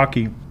movie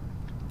Rocky,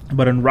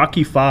 but in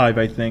Rocky 5,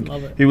 I think,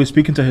 Love it. he was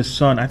speaking to his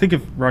son. I think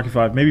if Rocky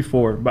 5, maybe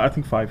 4, but I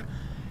think 5.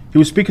 He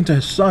was speaking to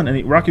his son,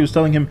 and Rocky was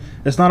telling him,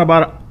 it's not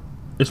about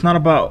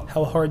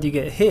How hard you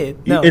get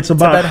hit. No, it's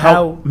about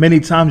how many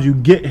times you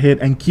get hit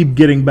and keep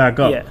getting back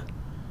up. Yeah.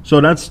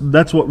 So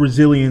that's what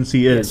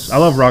resiliency is. Yes. I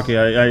love Rocky.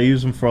 I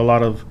use him for a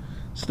lot of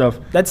stuff.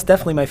 That's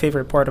definitely my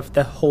favorite part of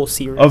the whole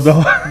series. Of the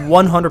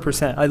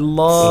 100%. I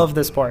love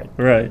this part.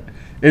 Right.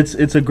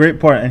 It's a great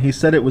part, and he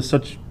said it with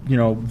such, you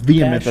know,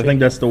 vehement. I Passion. think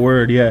that's the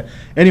word. Yeah.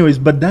 Anyways,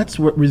 but that's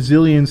what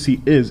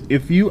resiliency is.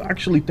 If you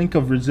actually think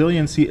of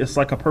resiliency, it's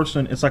like a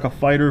person. It's like a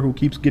fighter who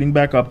keeps getting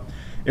back up.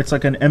 It's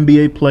like an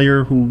NBA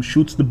player who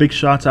shoots the big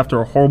shots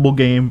after a horrible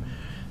game.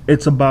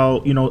 It's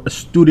about, you know, a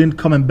student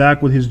coming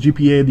back with his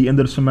GPA at the end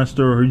of the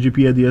semester or her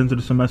GPA at the end of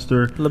the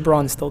semester.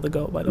 LeBron's still the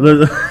GOAT, by the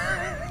way.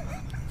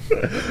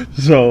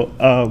 So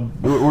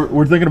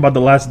we're thinking about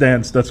The Last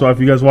Dance. That's why if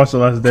you guys watch The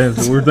Last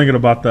Dance, we're thinking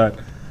about that.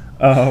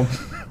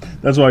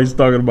 That's why he's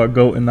talking about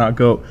GOAT and not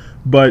GOAT.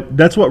 But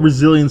that's what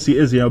resiliency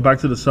is. You know, back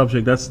to the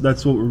subject. That's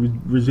what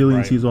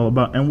resiliency Right. is all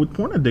about. And with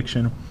porn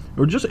addiction,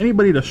 or just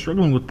anybody that's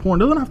struggling with porn,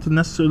 doesn't have to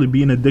necessarily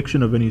be an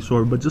addiction of any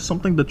sort, but just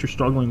something that you're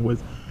struggling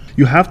with.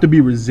 You have to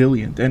be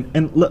resilient.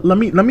 And let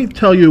me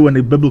tell you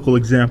a biblical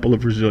example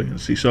of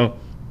resiliency. So,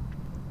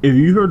 if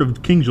you heard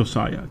of King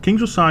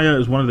Josiah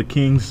is one of the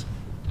kings,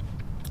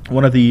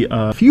 one of the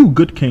few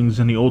good kings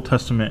in the Old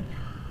Testament.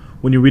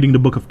 When you're reading the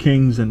book of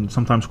Kings and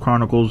sometimes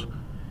Chronicles,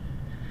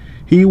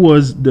 he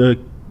was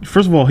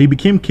first of all, he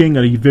became king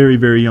at a very,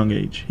 very young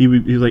age. He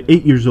was like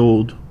 8 years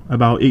old,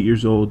 about 8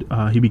 years old,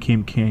 he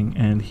became king,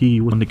 and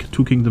when the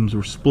two kingdoms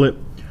were split,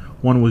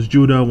 one was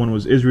Judah, one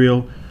was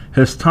Israel.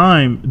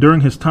 During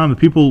his time, the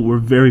people were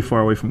very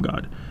far away from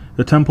God.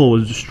 The temple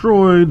was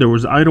destroyed, there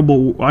was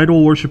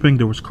idol worshiping,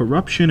 there was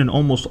corruption in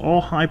almost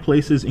all high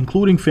places,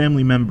 including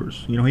family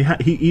members. You know,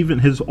 even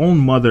his own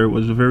mother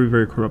was a very,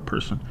 very corrupt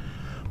person.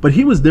 But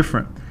he was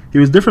different. He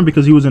was different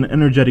because he was an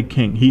energetic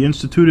king. He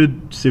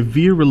instituted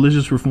severe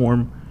religious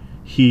reform.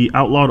 He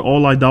outlawed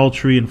all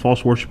idolatry and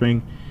false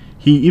worshiping.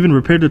 He even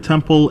repaired the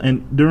temple,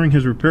 and during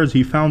his repairs,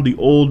 he found the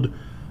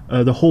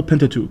whole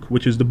Pentateuch,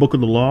 which is the book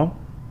of the law,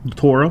 the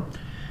Torah.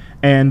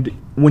 And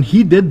when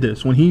he did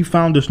this, when he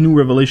found this new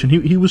revelation,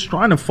 he was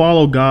trying to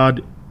follow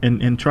God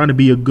and trying to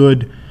be a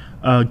good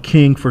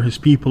king for his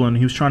people, and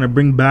he was trying to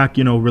bring back,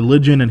 you know,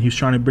 religion, and he was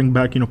trying to bring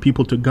back, you know,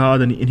 people to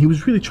God, and he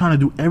was really trying to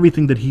do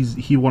everything that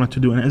he wanted to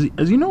do. And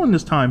as you know, in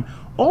this time,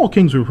 all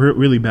kings were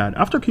really bad.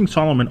 After King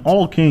Solomon,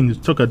 all kings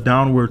took a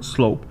downward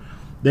slope.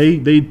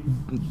 They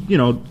you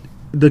know,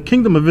 the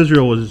kingdom of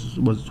Israel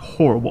was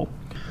horrible.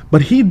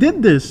 But he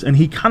did this, and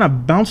he kind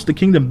of bounced the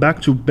kingdom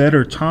back to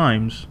better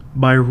times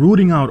by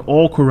rooting out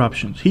all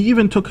corruptions. He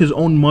even took his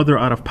own mother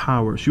out of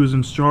power. She was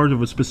in charge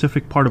of a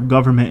specific part of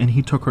government, and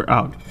he took her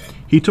out.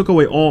 He took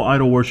away all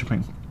idol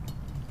worshiping.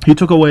 He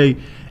took away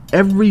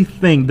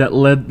everything that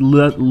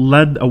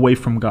led away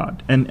from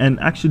God. And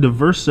actually, the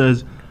verse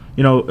says,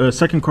 you know,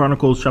 2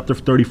 Chronicles chapter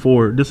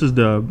 34. This is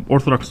the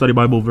Orthodox Study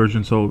Bible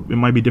version, so it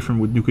might be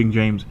different with New King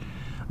James.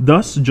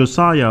 Thus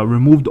Josiah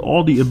removed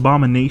all the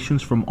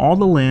abominations from all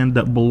the land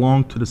that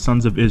belonged to the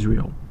sons of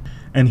Israel.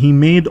 And he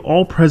made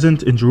all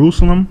present in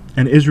Jerusalem,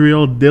 and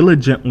Israel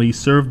diligently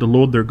served the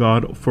Lord their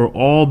God for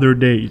all their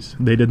days.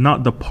 They did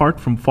not depart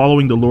from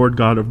following the Lord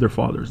God of their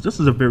fathers. This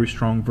is a very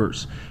strong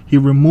verse. He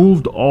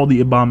removed all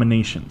the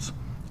abominations.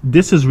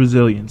 This is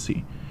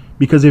resiliency.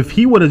 Because if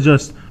he would have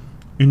just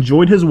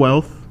enjoyed his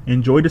wealth,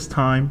 enjoyed his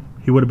time,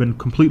 he would have been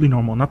completely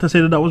normal. Not to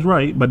say that that was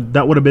right, but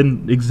that would have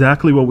been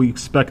exactly what we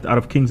expect out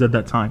of kings at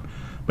that time.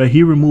 But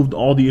he removed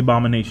all the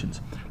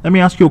abominations. Let me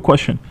ask you a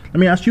question. Let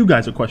me ask you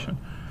guys a question.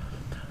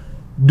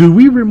 Do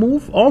we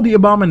remove all the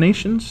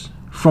abominations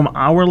from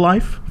our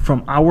life,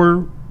 from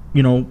our,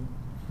 you know,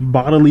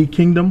 bodily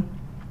kingdom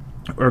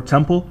or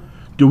temple?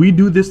 Do we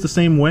do this the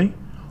same way?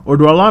 Or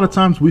do a lot of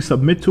times we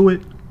submit to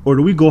it? Or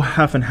do we go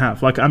half and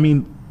half? Like, I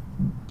mean,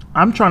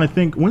 I'm trying to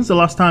think, when's the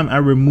last time I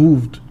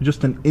removed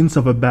just an inch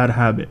of a bad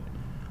habit?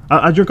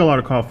 I drink a lot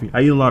of coffee.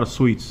 I eat a lot of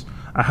sweets.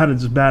 I had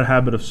this bad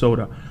habit of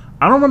soda.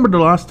 I don't remember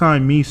the last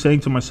time me saying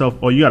to myself,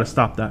 oh, you got to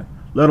stop that.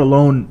 Let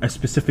alone a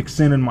specific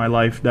sin in my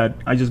life that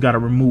I just got to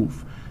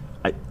remove.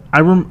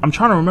 I'm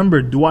trying to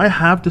remember, do I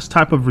have this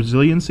type of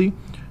resiliency?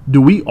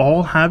 Do we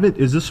all have it?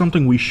 Is this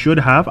something we should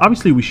have?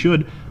 Obviously we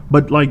should,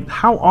 but like,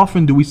 how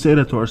often do we say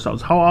that to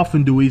ourselves? How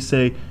often do we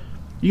say,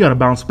 you got to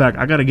bounce back.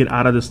 I got to get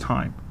out of this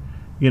time.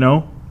 You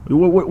know,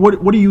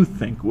 what do you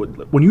think?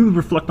 When you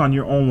reflect on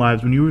your own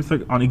lives, when you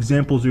reflect on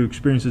examples or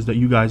experiences that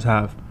you guys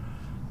have,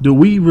 do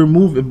we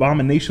remove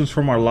abominations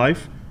from our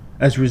life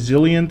as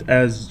resilient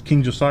as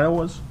King Josiah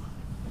was?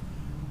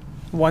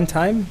 One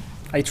time,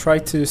 I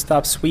tried to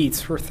stop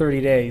sweets for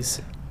 30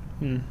 days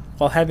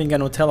while having a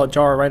Nutella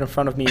jar right in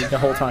front of me the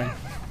whole time.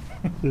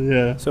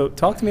 Yeah. So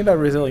talk to me about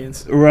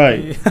resilience.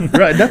 Right.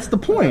 Right. That's the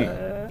point.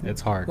 It's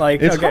hard.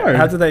 Like, It's okay, hard.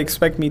 how do they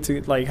expect me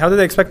to, like, how do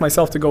they expect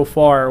myself to go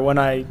far when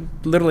I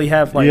literally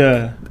have, like,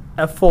 Yeah.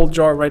 a full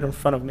jar right in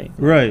front of me?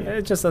 Right.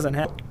 It just doesn't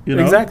happen. You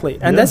know? Exactly.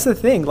 And Yeah. that's the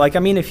thing. Like, I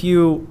mean, if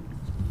you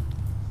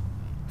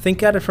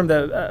think at it from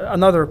the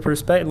another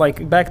perspective,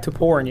 like, back to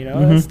porn, you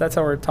know, that's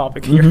our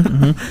topic here.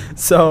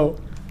 So,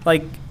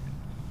 like,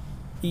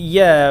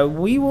 yeah,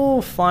 we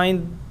will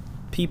find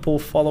people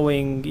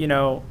following, you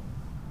know,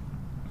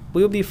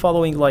 we'll be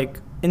following, like,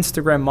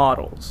 Instagram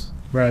models.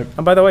 Right.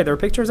 And by the way, their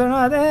pictures are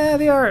not,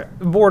 they are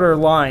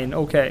borderline,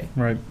 okay.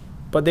 Right.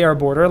 But they are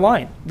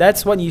borderline.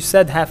 That's what you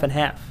said, half and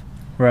half.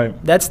 Right.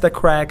 That's the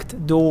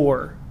cracked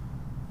door.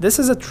 This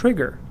is a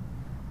trigger.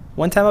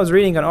 One time I was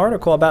reading an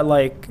article about,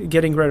 like,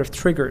 getting rid of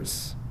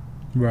triggers.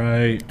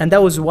 Right. And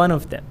that was one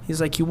of them. He's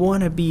like, you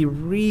want to be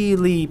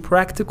really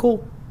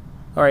practical?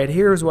 All right,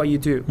 here's what you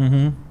do.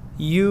 Mm-hmm.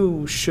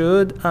 You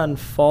should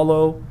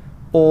unfollow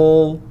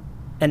all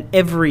and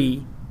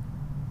every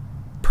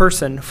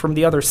person from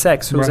the other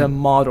sex who's a Right.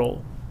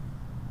 model,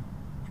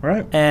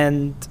 Right.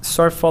 and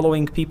start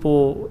following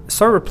people,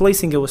 start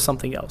replacing it with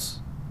something else.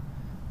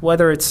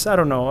 Whether it's, I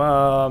don't know,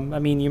 I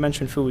mean, you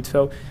mentioned food.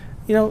 So,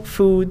 you know,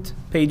 food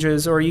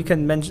pages, or you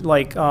can mention,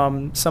 like,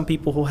 some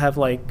people who have,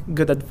 like,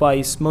 good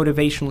advice,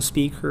 motivational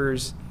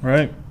speakers.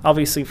 Right.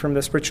 Obviously, from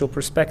the spiritual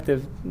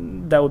perspective,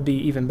 that would be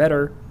even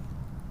better.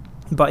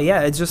 But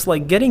yeah, it's just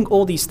like getting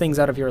all these things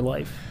out of your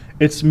life.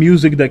 It's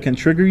music that can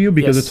trigger you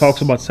because Yes. it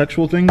talks about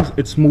sexual things.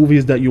 It's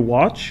movies that you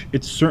watch.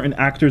 It's certain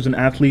actors and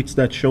athletes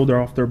that show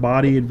off their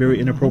body in very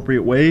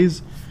inappropriate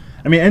ways.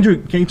 I mean,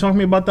 Andrew, can you talk to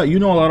me about that? You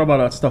know a lot about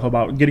that stuff,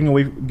 about getting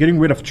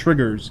rid of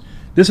triggers.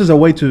 This is a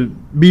way to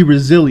be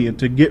resilient,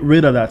 to get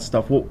rid of that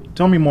stuff. Well,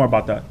 tell me more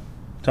about that.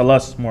 Tell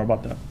us more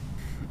about that.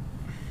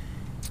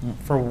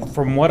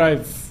 From what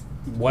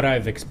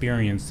I've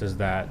experienced is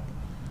that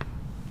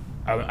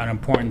an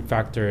important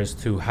factor is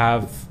to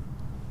have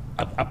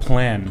a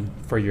plan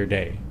for your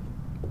day.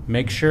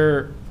 Make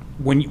sure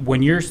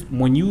when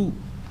you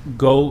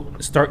go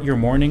start your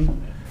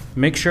morning,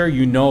 make sure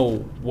you know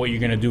what you're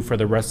going to do for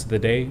the rest of the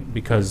day,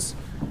 because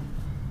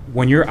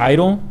when you're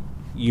idle,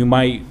 you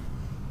might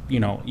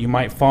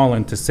fall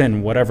into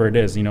sin, whatever it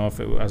is, if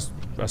it was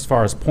as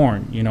far as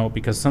porn,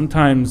 because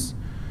sometimes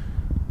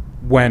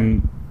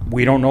when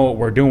we don't know what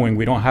we're doing,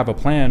 we don't have a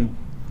plan,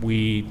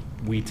 we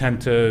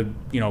tend to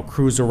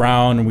cruise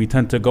around, and we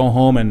tend to go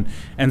home,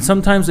 and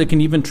sometimes it can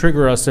even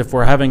trigger us if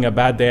we're having a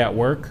bad day at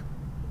work,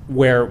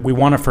 where we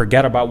want to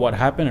forget about what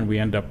happened and we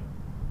end up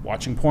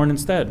watching porn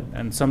instead.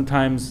 And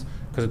sometimes,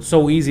 because it's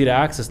so easy to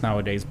access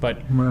nowadays, but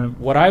Right.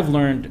 what I've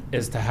learned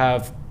is to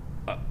have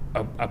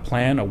a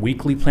plan, a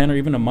weekly planner,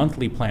 even a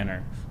monthly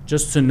planner,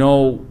 just to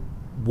know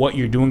what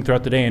you're doing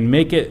throughout the day and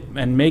make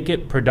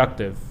it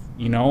productive,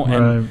 and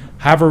Right.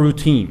 have a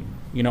routine.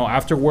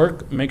 After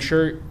work, make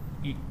sure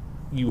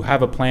you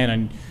have a plan,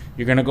 and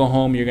you're gonna go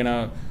home, you're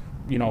gonna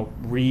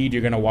read,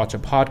 you're gonna watch a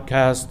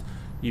podcast,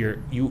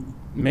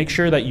 make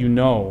sure that you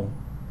know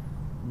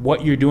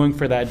what you're doing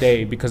for that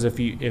day, because if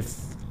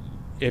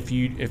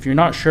you're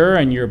not sure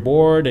and you're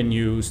bored and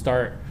you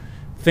start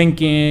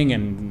thinking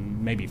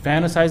and maybe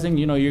fantasizing,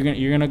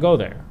 you're gonna go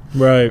there.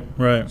 Right,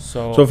 right.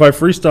 So if I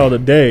freestyle a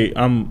day,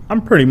 I'm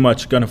pretty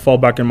much gonna fall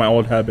back in my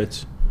old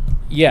habits.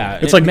 Yeah,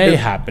 It's it like- may it-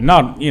 happen.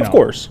 Not Of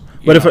course.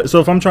 But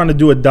if I'm trying to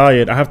do a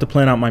diet, I have to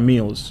plan out my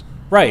meals.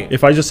 right,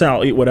 If I just say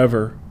I'll eat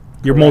whatever,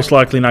 you're Correct. most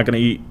likely not gonna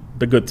eat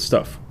the good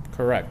stuff.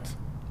 correct.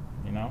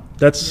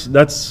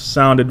 That's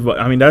sound advice.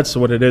 I mean, that's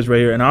what it is right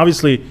here. And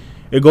obviously,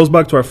 it goes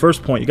back to our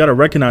first point. You got to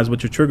recognize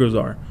what your triggers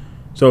are.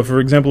 So, for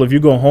example, if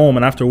you go home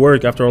and after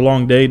work, after a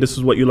long day, this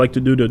is what you like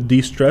to do to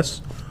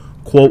de-stress,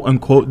 quote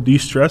unquote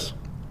de-stress,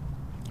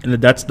 and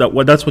that's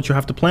what you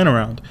have to plan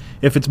around.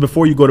 If it's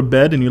before you go to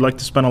bed and you like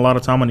to spend a lot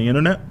of time on the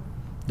internet,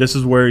 this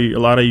is where a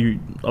lot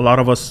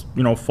of us,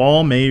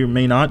 fall. May or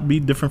may not be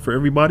different for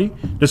everybody.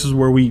 This is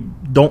where we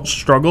don't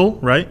struggle,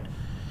 right?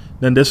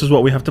 Then this is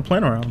what we have to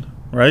plan around.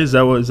 Right? Is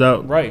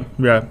that Right,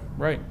 Yeah.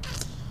 right.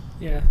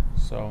 Yeah.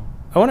 So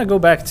I want to go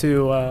back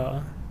to,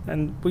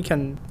 and we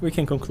can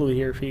conclude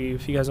here if you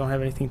guys don't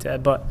have anything to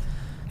add, but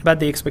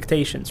about the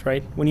expectations,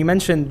 right? When you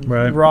mentioned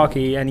Right.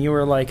 Rocky and you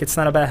were like, it's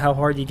not about how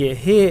hard you get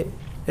hit,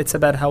 it's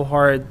about how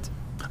hard.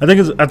 I think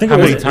How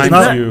many it's times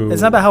not, you-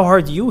 It's not about how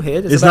hard you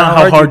hit. It's, It's about not how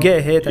how hard hard you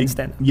get hit and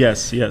stand.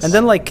 Yes, yes. And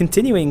then, like,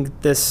 continuing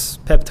this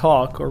pep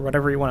talk or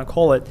whatever you want to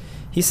call it,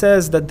 he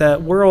says that the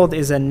world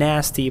is a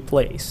nasty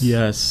place.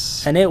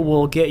 yes, And it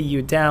will get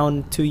you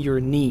down to your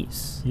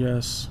knees.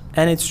 yes.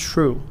 And it's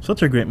true.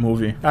 Such a great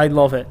movie. I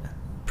love it.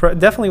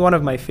 Definitely one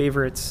of my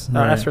favorites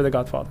Right. after The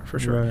Godfather, for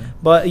sure. Right.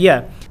 But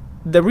yeah,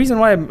 the reason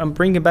why I'm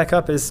bringing it back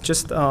up is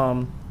just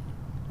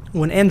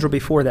when Andrew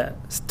before that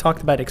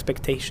talked about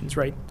expectations,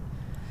 right?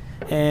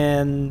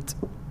 And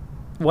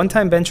one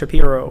time Ben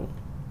Shapiro,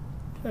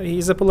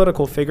 he's a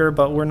political figure,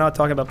 but we're not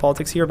talking about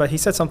politics here, but he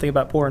said something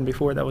about porn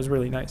before that was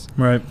really nice.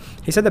 Right.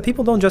 He said that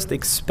people don't just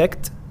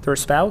expect their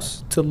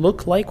spouse to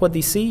look like what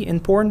they see in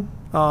porn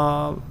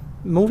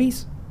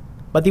movies,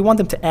 but they want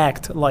them to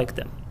act like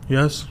them.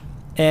 Yes.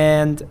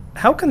 And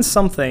how can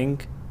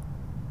something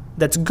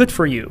that's good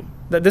for you,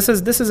 that this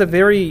is a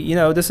very,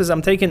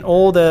 I'm taking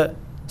all the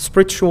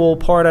spiritual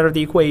part out of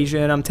the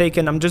equation.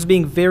 I'm just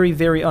being very,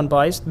 very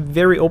unbiased,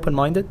 very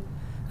open-minded.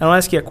 And I'll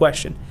ask you a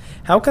question.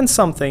 How can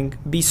something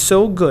be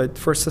so good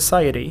for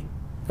society,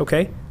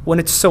 okay, when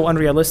it's so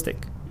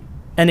unrealistic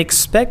and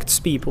expects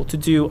people to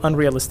do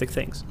unrealistic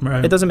things?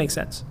 Right. It doesn't make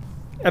sense.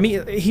 I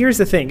mean, here's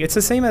the thing. It's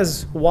the same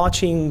as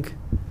watching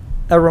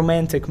a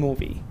romantic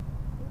movie.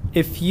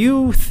 If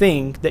you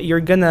think that you're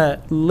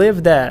gonna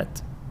live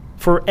that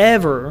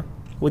forever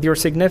with your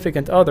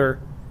significant other,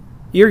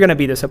 you're gonna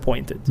be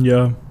disappointed.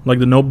 Yeah. Like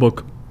The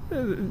Notebook.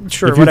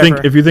 Sure, if you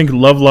whatever. think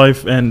love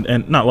life and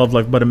not love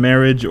life, but a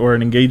marriage or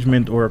an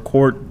engagement or a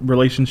courting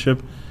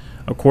relationship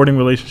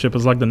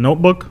is like The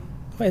Notebook.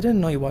 Wait, I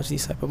didn't know you watched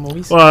these type of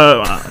movies.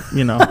 Well,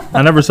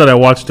 I never said I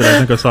watched it. I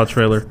think I saw a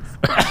trailer.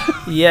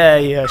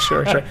 Yeah,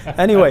 sure.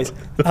 Anyways,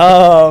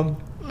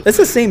 it's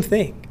the same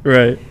thing.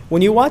 Right.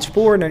 When you watch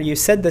porn and you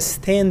set the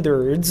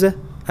standards, and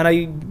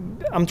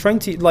I'm trying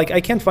to, like,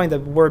 I can't find a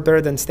word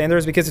better than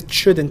standards because it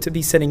shouldn't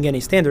be setting any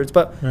standards,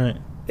 but Right.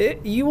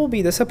 you will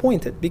be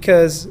disappointed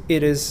because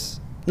it is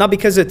not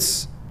because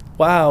it's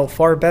wow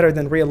far better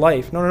than real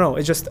life. No,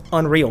 it's just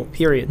unreal.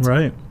 Period.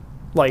 Right.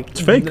 Like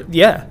It's fake.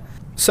 Yeah.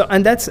 So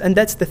and that's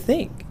the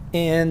thing.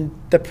 And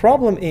the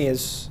problem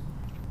is,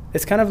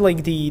 it's kind of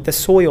like the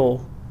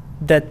soil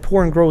that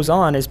porn grows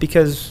on is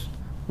because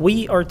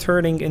we are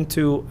turning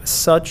into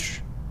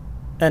such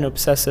an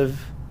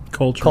obsessive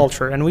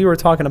culture. And we were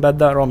talking about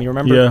that, Romy,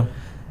 remember? Yeah.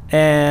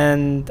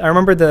 And I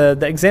remember the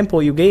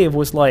example you gave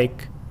was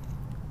like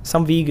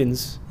some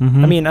vegans.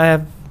 Mhm. I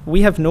mean,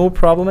 we have no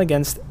problem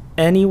against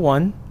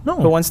anyone No.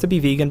 who wants to be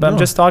vegan, but I'm No.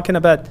 just talking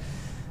about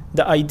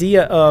the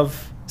idea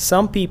of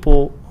some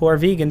people who are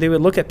vegan. They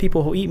would look at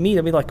people who eat meat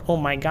and be like, "Oh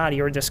my God,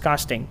 you're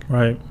disgusting."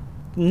 Right.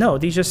 No,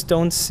 they just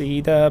don't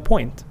see the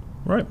point.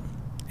 Right.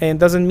 And it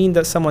doesn't mean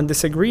that someone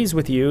disagrees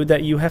with you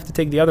that you have to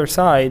take the other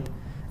side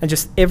and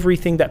just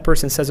everything that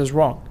person says is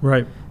wrong.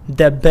 Right.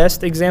 The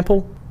best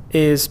example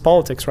is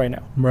politics right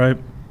now. Right.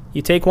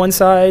 You take one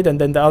side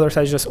and then the other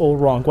side is just all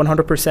wrong.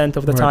 100%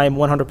 of the Right. time,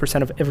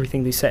 100% of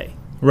everything they say.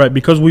 Right,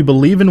 because we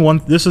believe in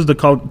one. This is the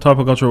type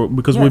of culture.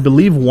 Because we Yeah.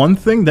 believe one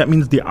thing, that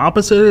means the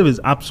opposite of it is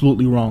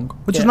absolutely wrong,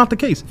 which is Yeah. not the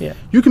case. Yeah.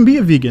 You can be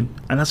a vegan,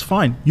 and that's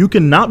fine. You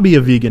cannot be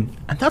a vegan,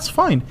 and that's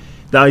fine.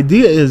 The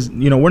idea is,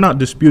 we're not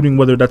disputing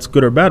whether that's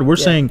good or bad. We're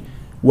Yeah. saying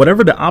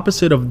whatever the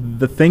opposite of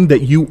the thing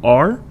that you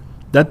are,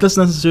 that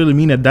doesn't necessarily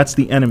mean that that's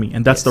the enemy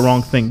and that's the Yes.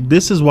 wrong thing.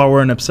 This is why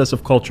we're an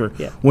obsessive culture.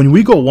 Yeah. When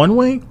we go one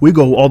way, we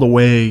go all the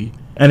way.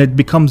 And it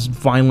becomes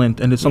violent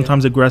and it's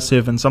sometimes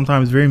aggressive and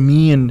sometimes very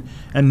mean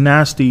and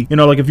nasty.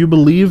 Like if you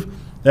believe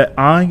that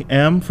I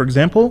am, for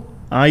example,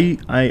 I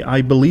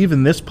believe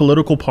in this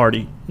political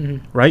party,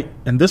 right?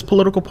 And this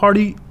political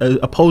party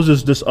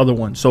opposes this other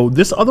one. So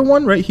this other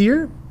one right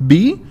here,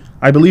 B,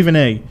 I believe in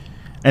A.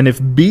 And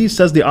if B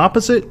says the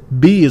opposite,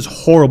 B is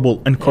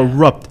horrible and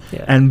corrupt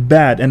and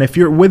bad. And if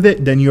you're with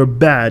it, then you're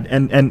bad.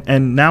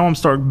 And now I'm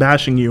start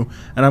bashing you,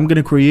 and I'm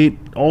gonna create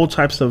all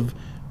types of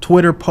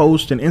Twitter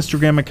posts and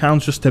Instagram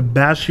accounts just to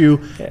bash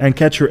you and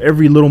catch your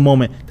every little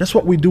moment. That's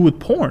what we do with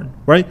porn,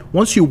 right?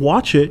 Once you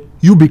watch it,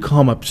 you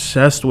become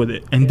obsessed with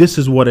it. And this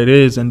is what it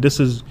is. And this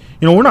is,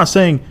 we're not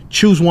saying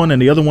choose one and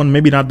the other one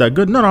maybe not that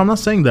good. No, I'm not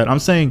saying that. I'm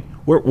saying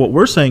what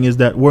we're saying is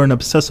that we're an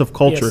obsessive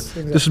culture. Yes,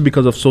 exactly. This is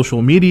because of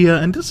social media.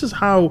 And this is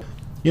how,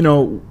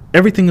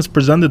 everything is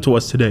presented to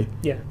us today.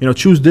 Yeah.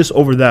 Choose this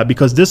over that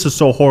because this is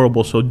so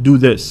horrible. So do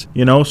this,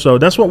 So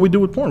that's what we do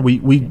with porn. We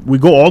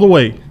go all the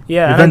way.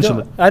 Yeah,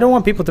 Eventually. I don't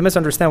want people to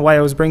misunderstand why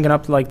I was bringing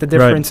up like the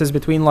differences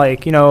between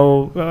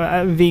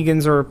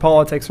vegans or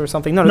politics or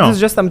something. No, this is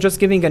just I'm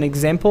just giving an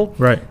example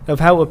of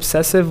how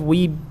obsessive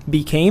we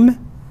became,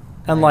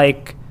 and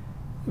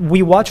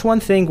we watch one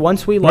thing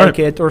once we like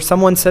it, or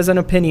someone says an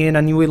opinion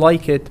and we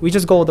like it, we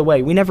just go all the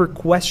way. We never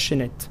question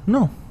it.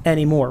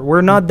 Anymore.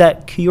 We're not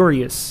that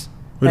curious.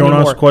 We don't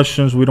ask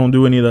questions. We don't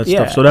do any of that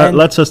stuff. So that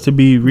lets us to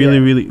be really,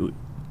 really.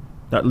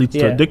 That leads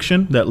to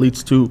addiction. That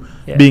leads to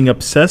being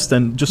obsessed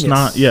and just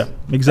not. Yeah,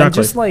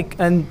 exactly.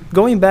 And just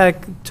going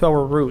back to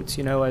our roots,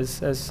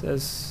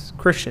 as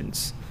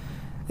Christians,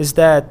 is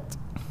that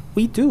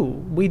we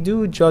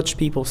do judge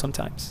people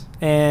sometimes,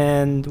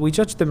 and we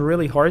judge them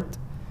really hard.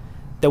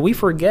 That we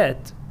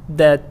forget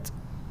that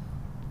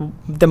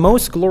the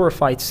most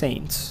glorified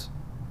saints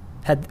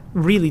had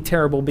really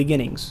terrible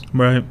beginnings.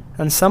 Right.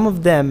 And some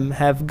of them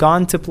have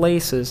gone to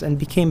places and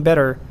became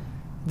better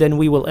than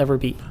we will ever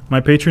be.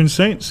 My patron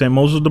saint, St.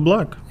 Moses the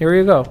Black. Here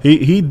you go.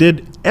 He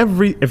did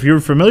if you're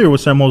familiar with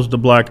St. Moses the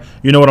Black,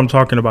 you know what I'm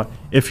talking about.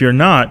 If you're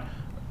not,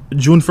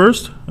 June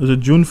 1st? Is it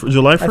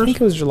July 1st? I think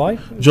it was July.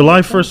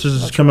 July 1st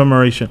is his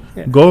commemoration.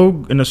 Yeah.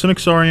 Go in the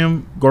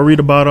Synaxarium, go read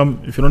about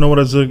him. If you don't know what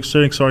a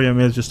Synaxarium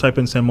is, just type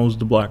in St. Moses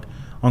the Black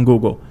on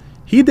Google.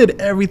 He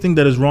did everything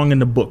that is wrong in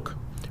the book,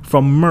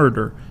 from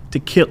murder to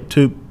kill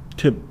to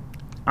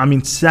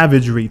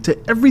savagery,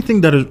 to everything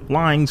that is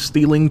lying,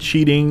 stealing,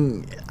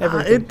 cheating.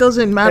 It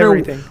doesn't matter.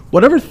 Everything.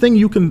 Whatever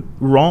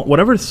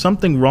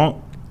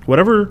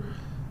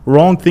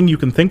wrong thing you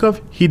can think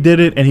of, he did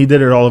it, and he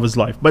did it all of his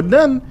life. But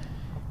then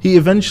he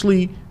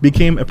eventually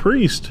became a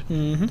priest,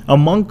 a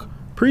monk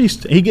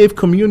priest. He gave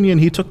communion.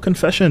 He took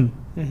confession.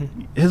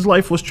 His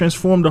life was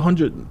transformed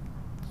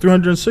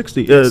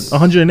 360,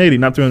 180,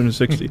 not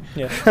 360.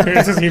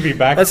 He'd be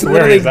back. That's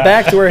literally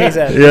back to where he's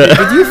at.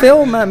 Did you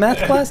fail math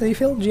class? Did you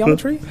fail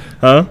geometry?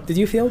 Huh? Did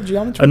you fail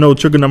geometry? No,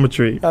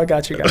 trigonometry. Oh,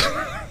 gotcha.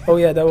 Oh,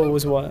 yeah, that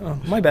was what? Oh,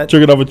 my bad.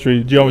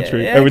 Trigonometry,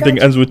 geometry. Everything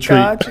ends with tree.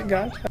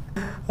 Gotcha.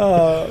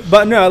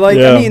 But no,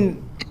 I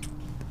mean,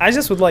 I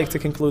just would like to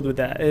conclude with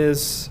that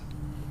is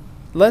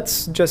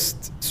let's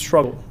just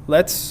struggle.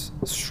 Let's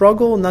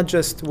struggle not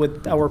just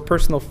with our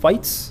personal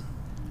fights,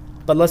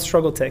 but let's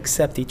struggle to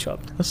accept each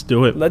other. Let's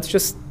do it. Let's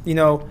just,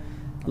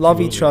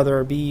 love each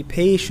other, be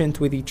patient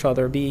with each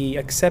other, be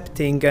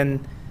accepting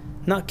and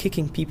not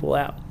kicking people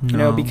out,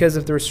 because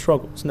of their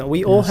struggles. No,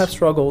 we all have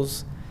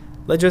struggles.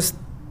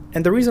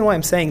 And the reason why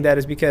I'm saying that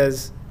is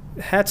because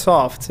hats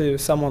off to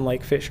someone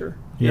like Fisher.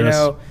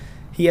 Yes.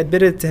 He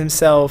admitted to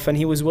himself and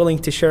he was willing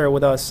to share it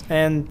with us.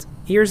 And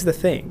here's the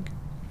thing.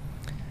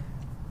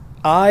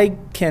 I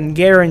can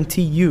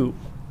guarantee you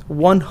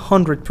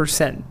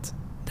 100%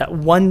 that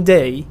one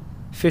day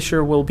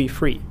Fisher will be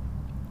free.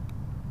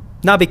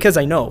 Not because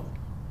I know.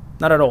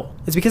 Not at all.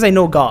 It's because I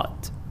know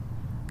God.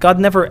 God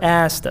never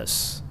asked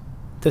us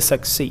to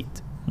succeed.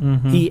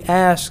 He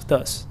asked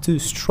us to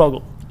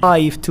struggle,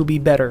 strive to be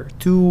better,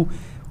 to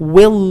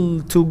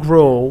will to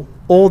grow,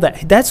 all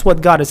that. That's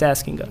what God is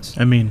asking us.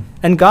 I mean.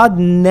 And God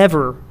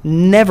never,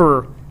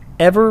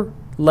 ever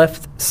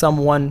left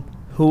someone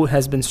who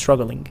has been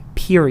struggling.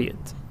 Period.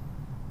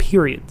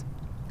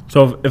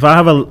 So if I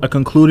have a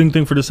concluding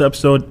thing for this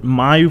episode,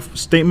 my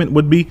statement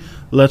would be,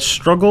 let's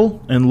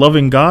struggle in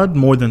loving God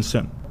more than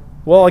sin.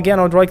 Well, again,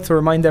 I would like to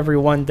remind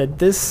everyone that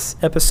this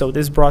episode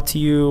is brought to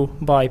you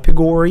by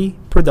Pigori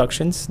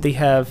Productions. They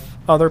have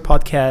other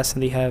podcasts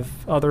and they have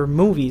other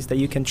movies that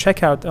you can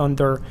check out on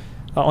the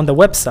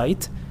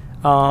website.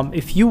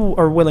 If you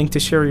are willing to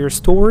share your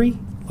story,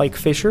 like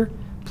Fisher,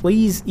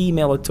 please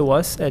email it to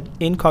us at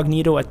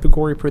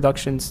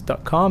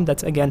incognito@pigoriproductions.com.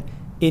 That's, again,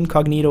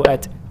 incognito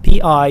at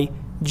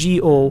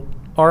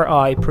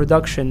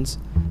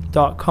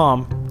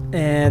pigoriproductions.com.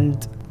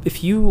 And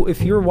if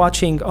you're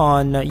watching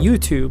on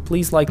YouTube,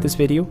 please like this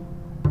video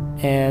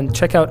and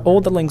check out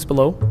all the links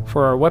below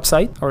for our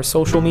website, our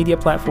social media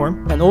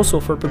platform, and also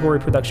for Pigori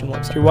Production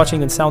website. If you're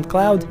watching on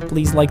SoundCloud,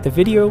 please like the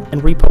video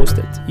and repost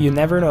it. You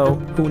never know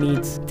who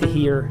needs to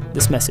hear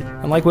this message.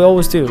 And like we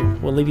always do,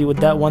 we'll leave you with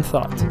that one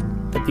thought,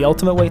 that the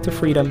ultimate way to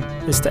freedom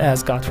is to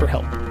ask God for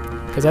help.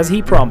 Because as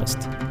He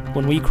promised,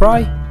 when we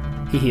cry,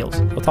 He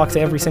heals. We'll talk to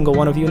every single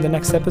one of you in the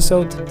next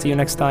episode. See you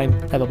next time.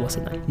 Have a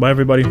blessed night. Bye,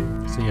 everybody.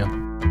 See ya.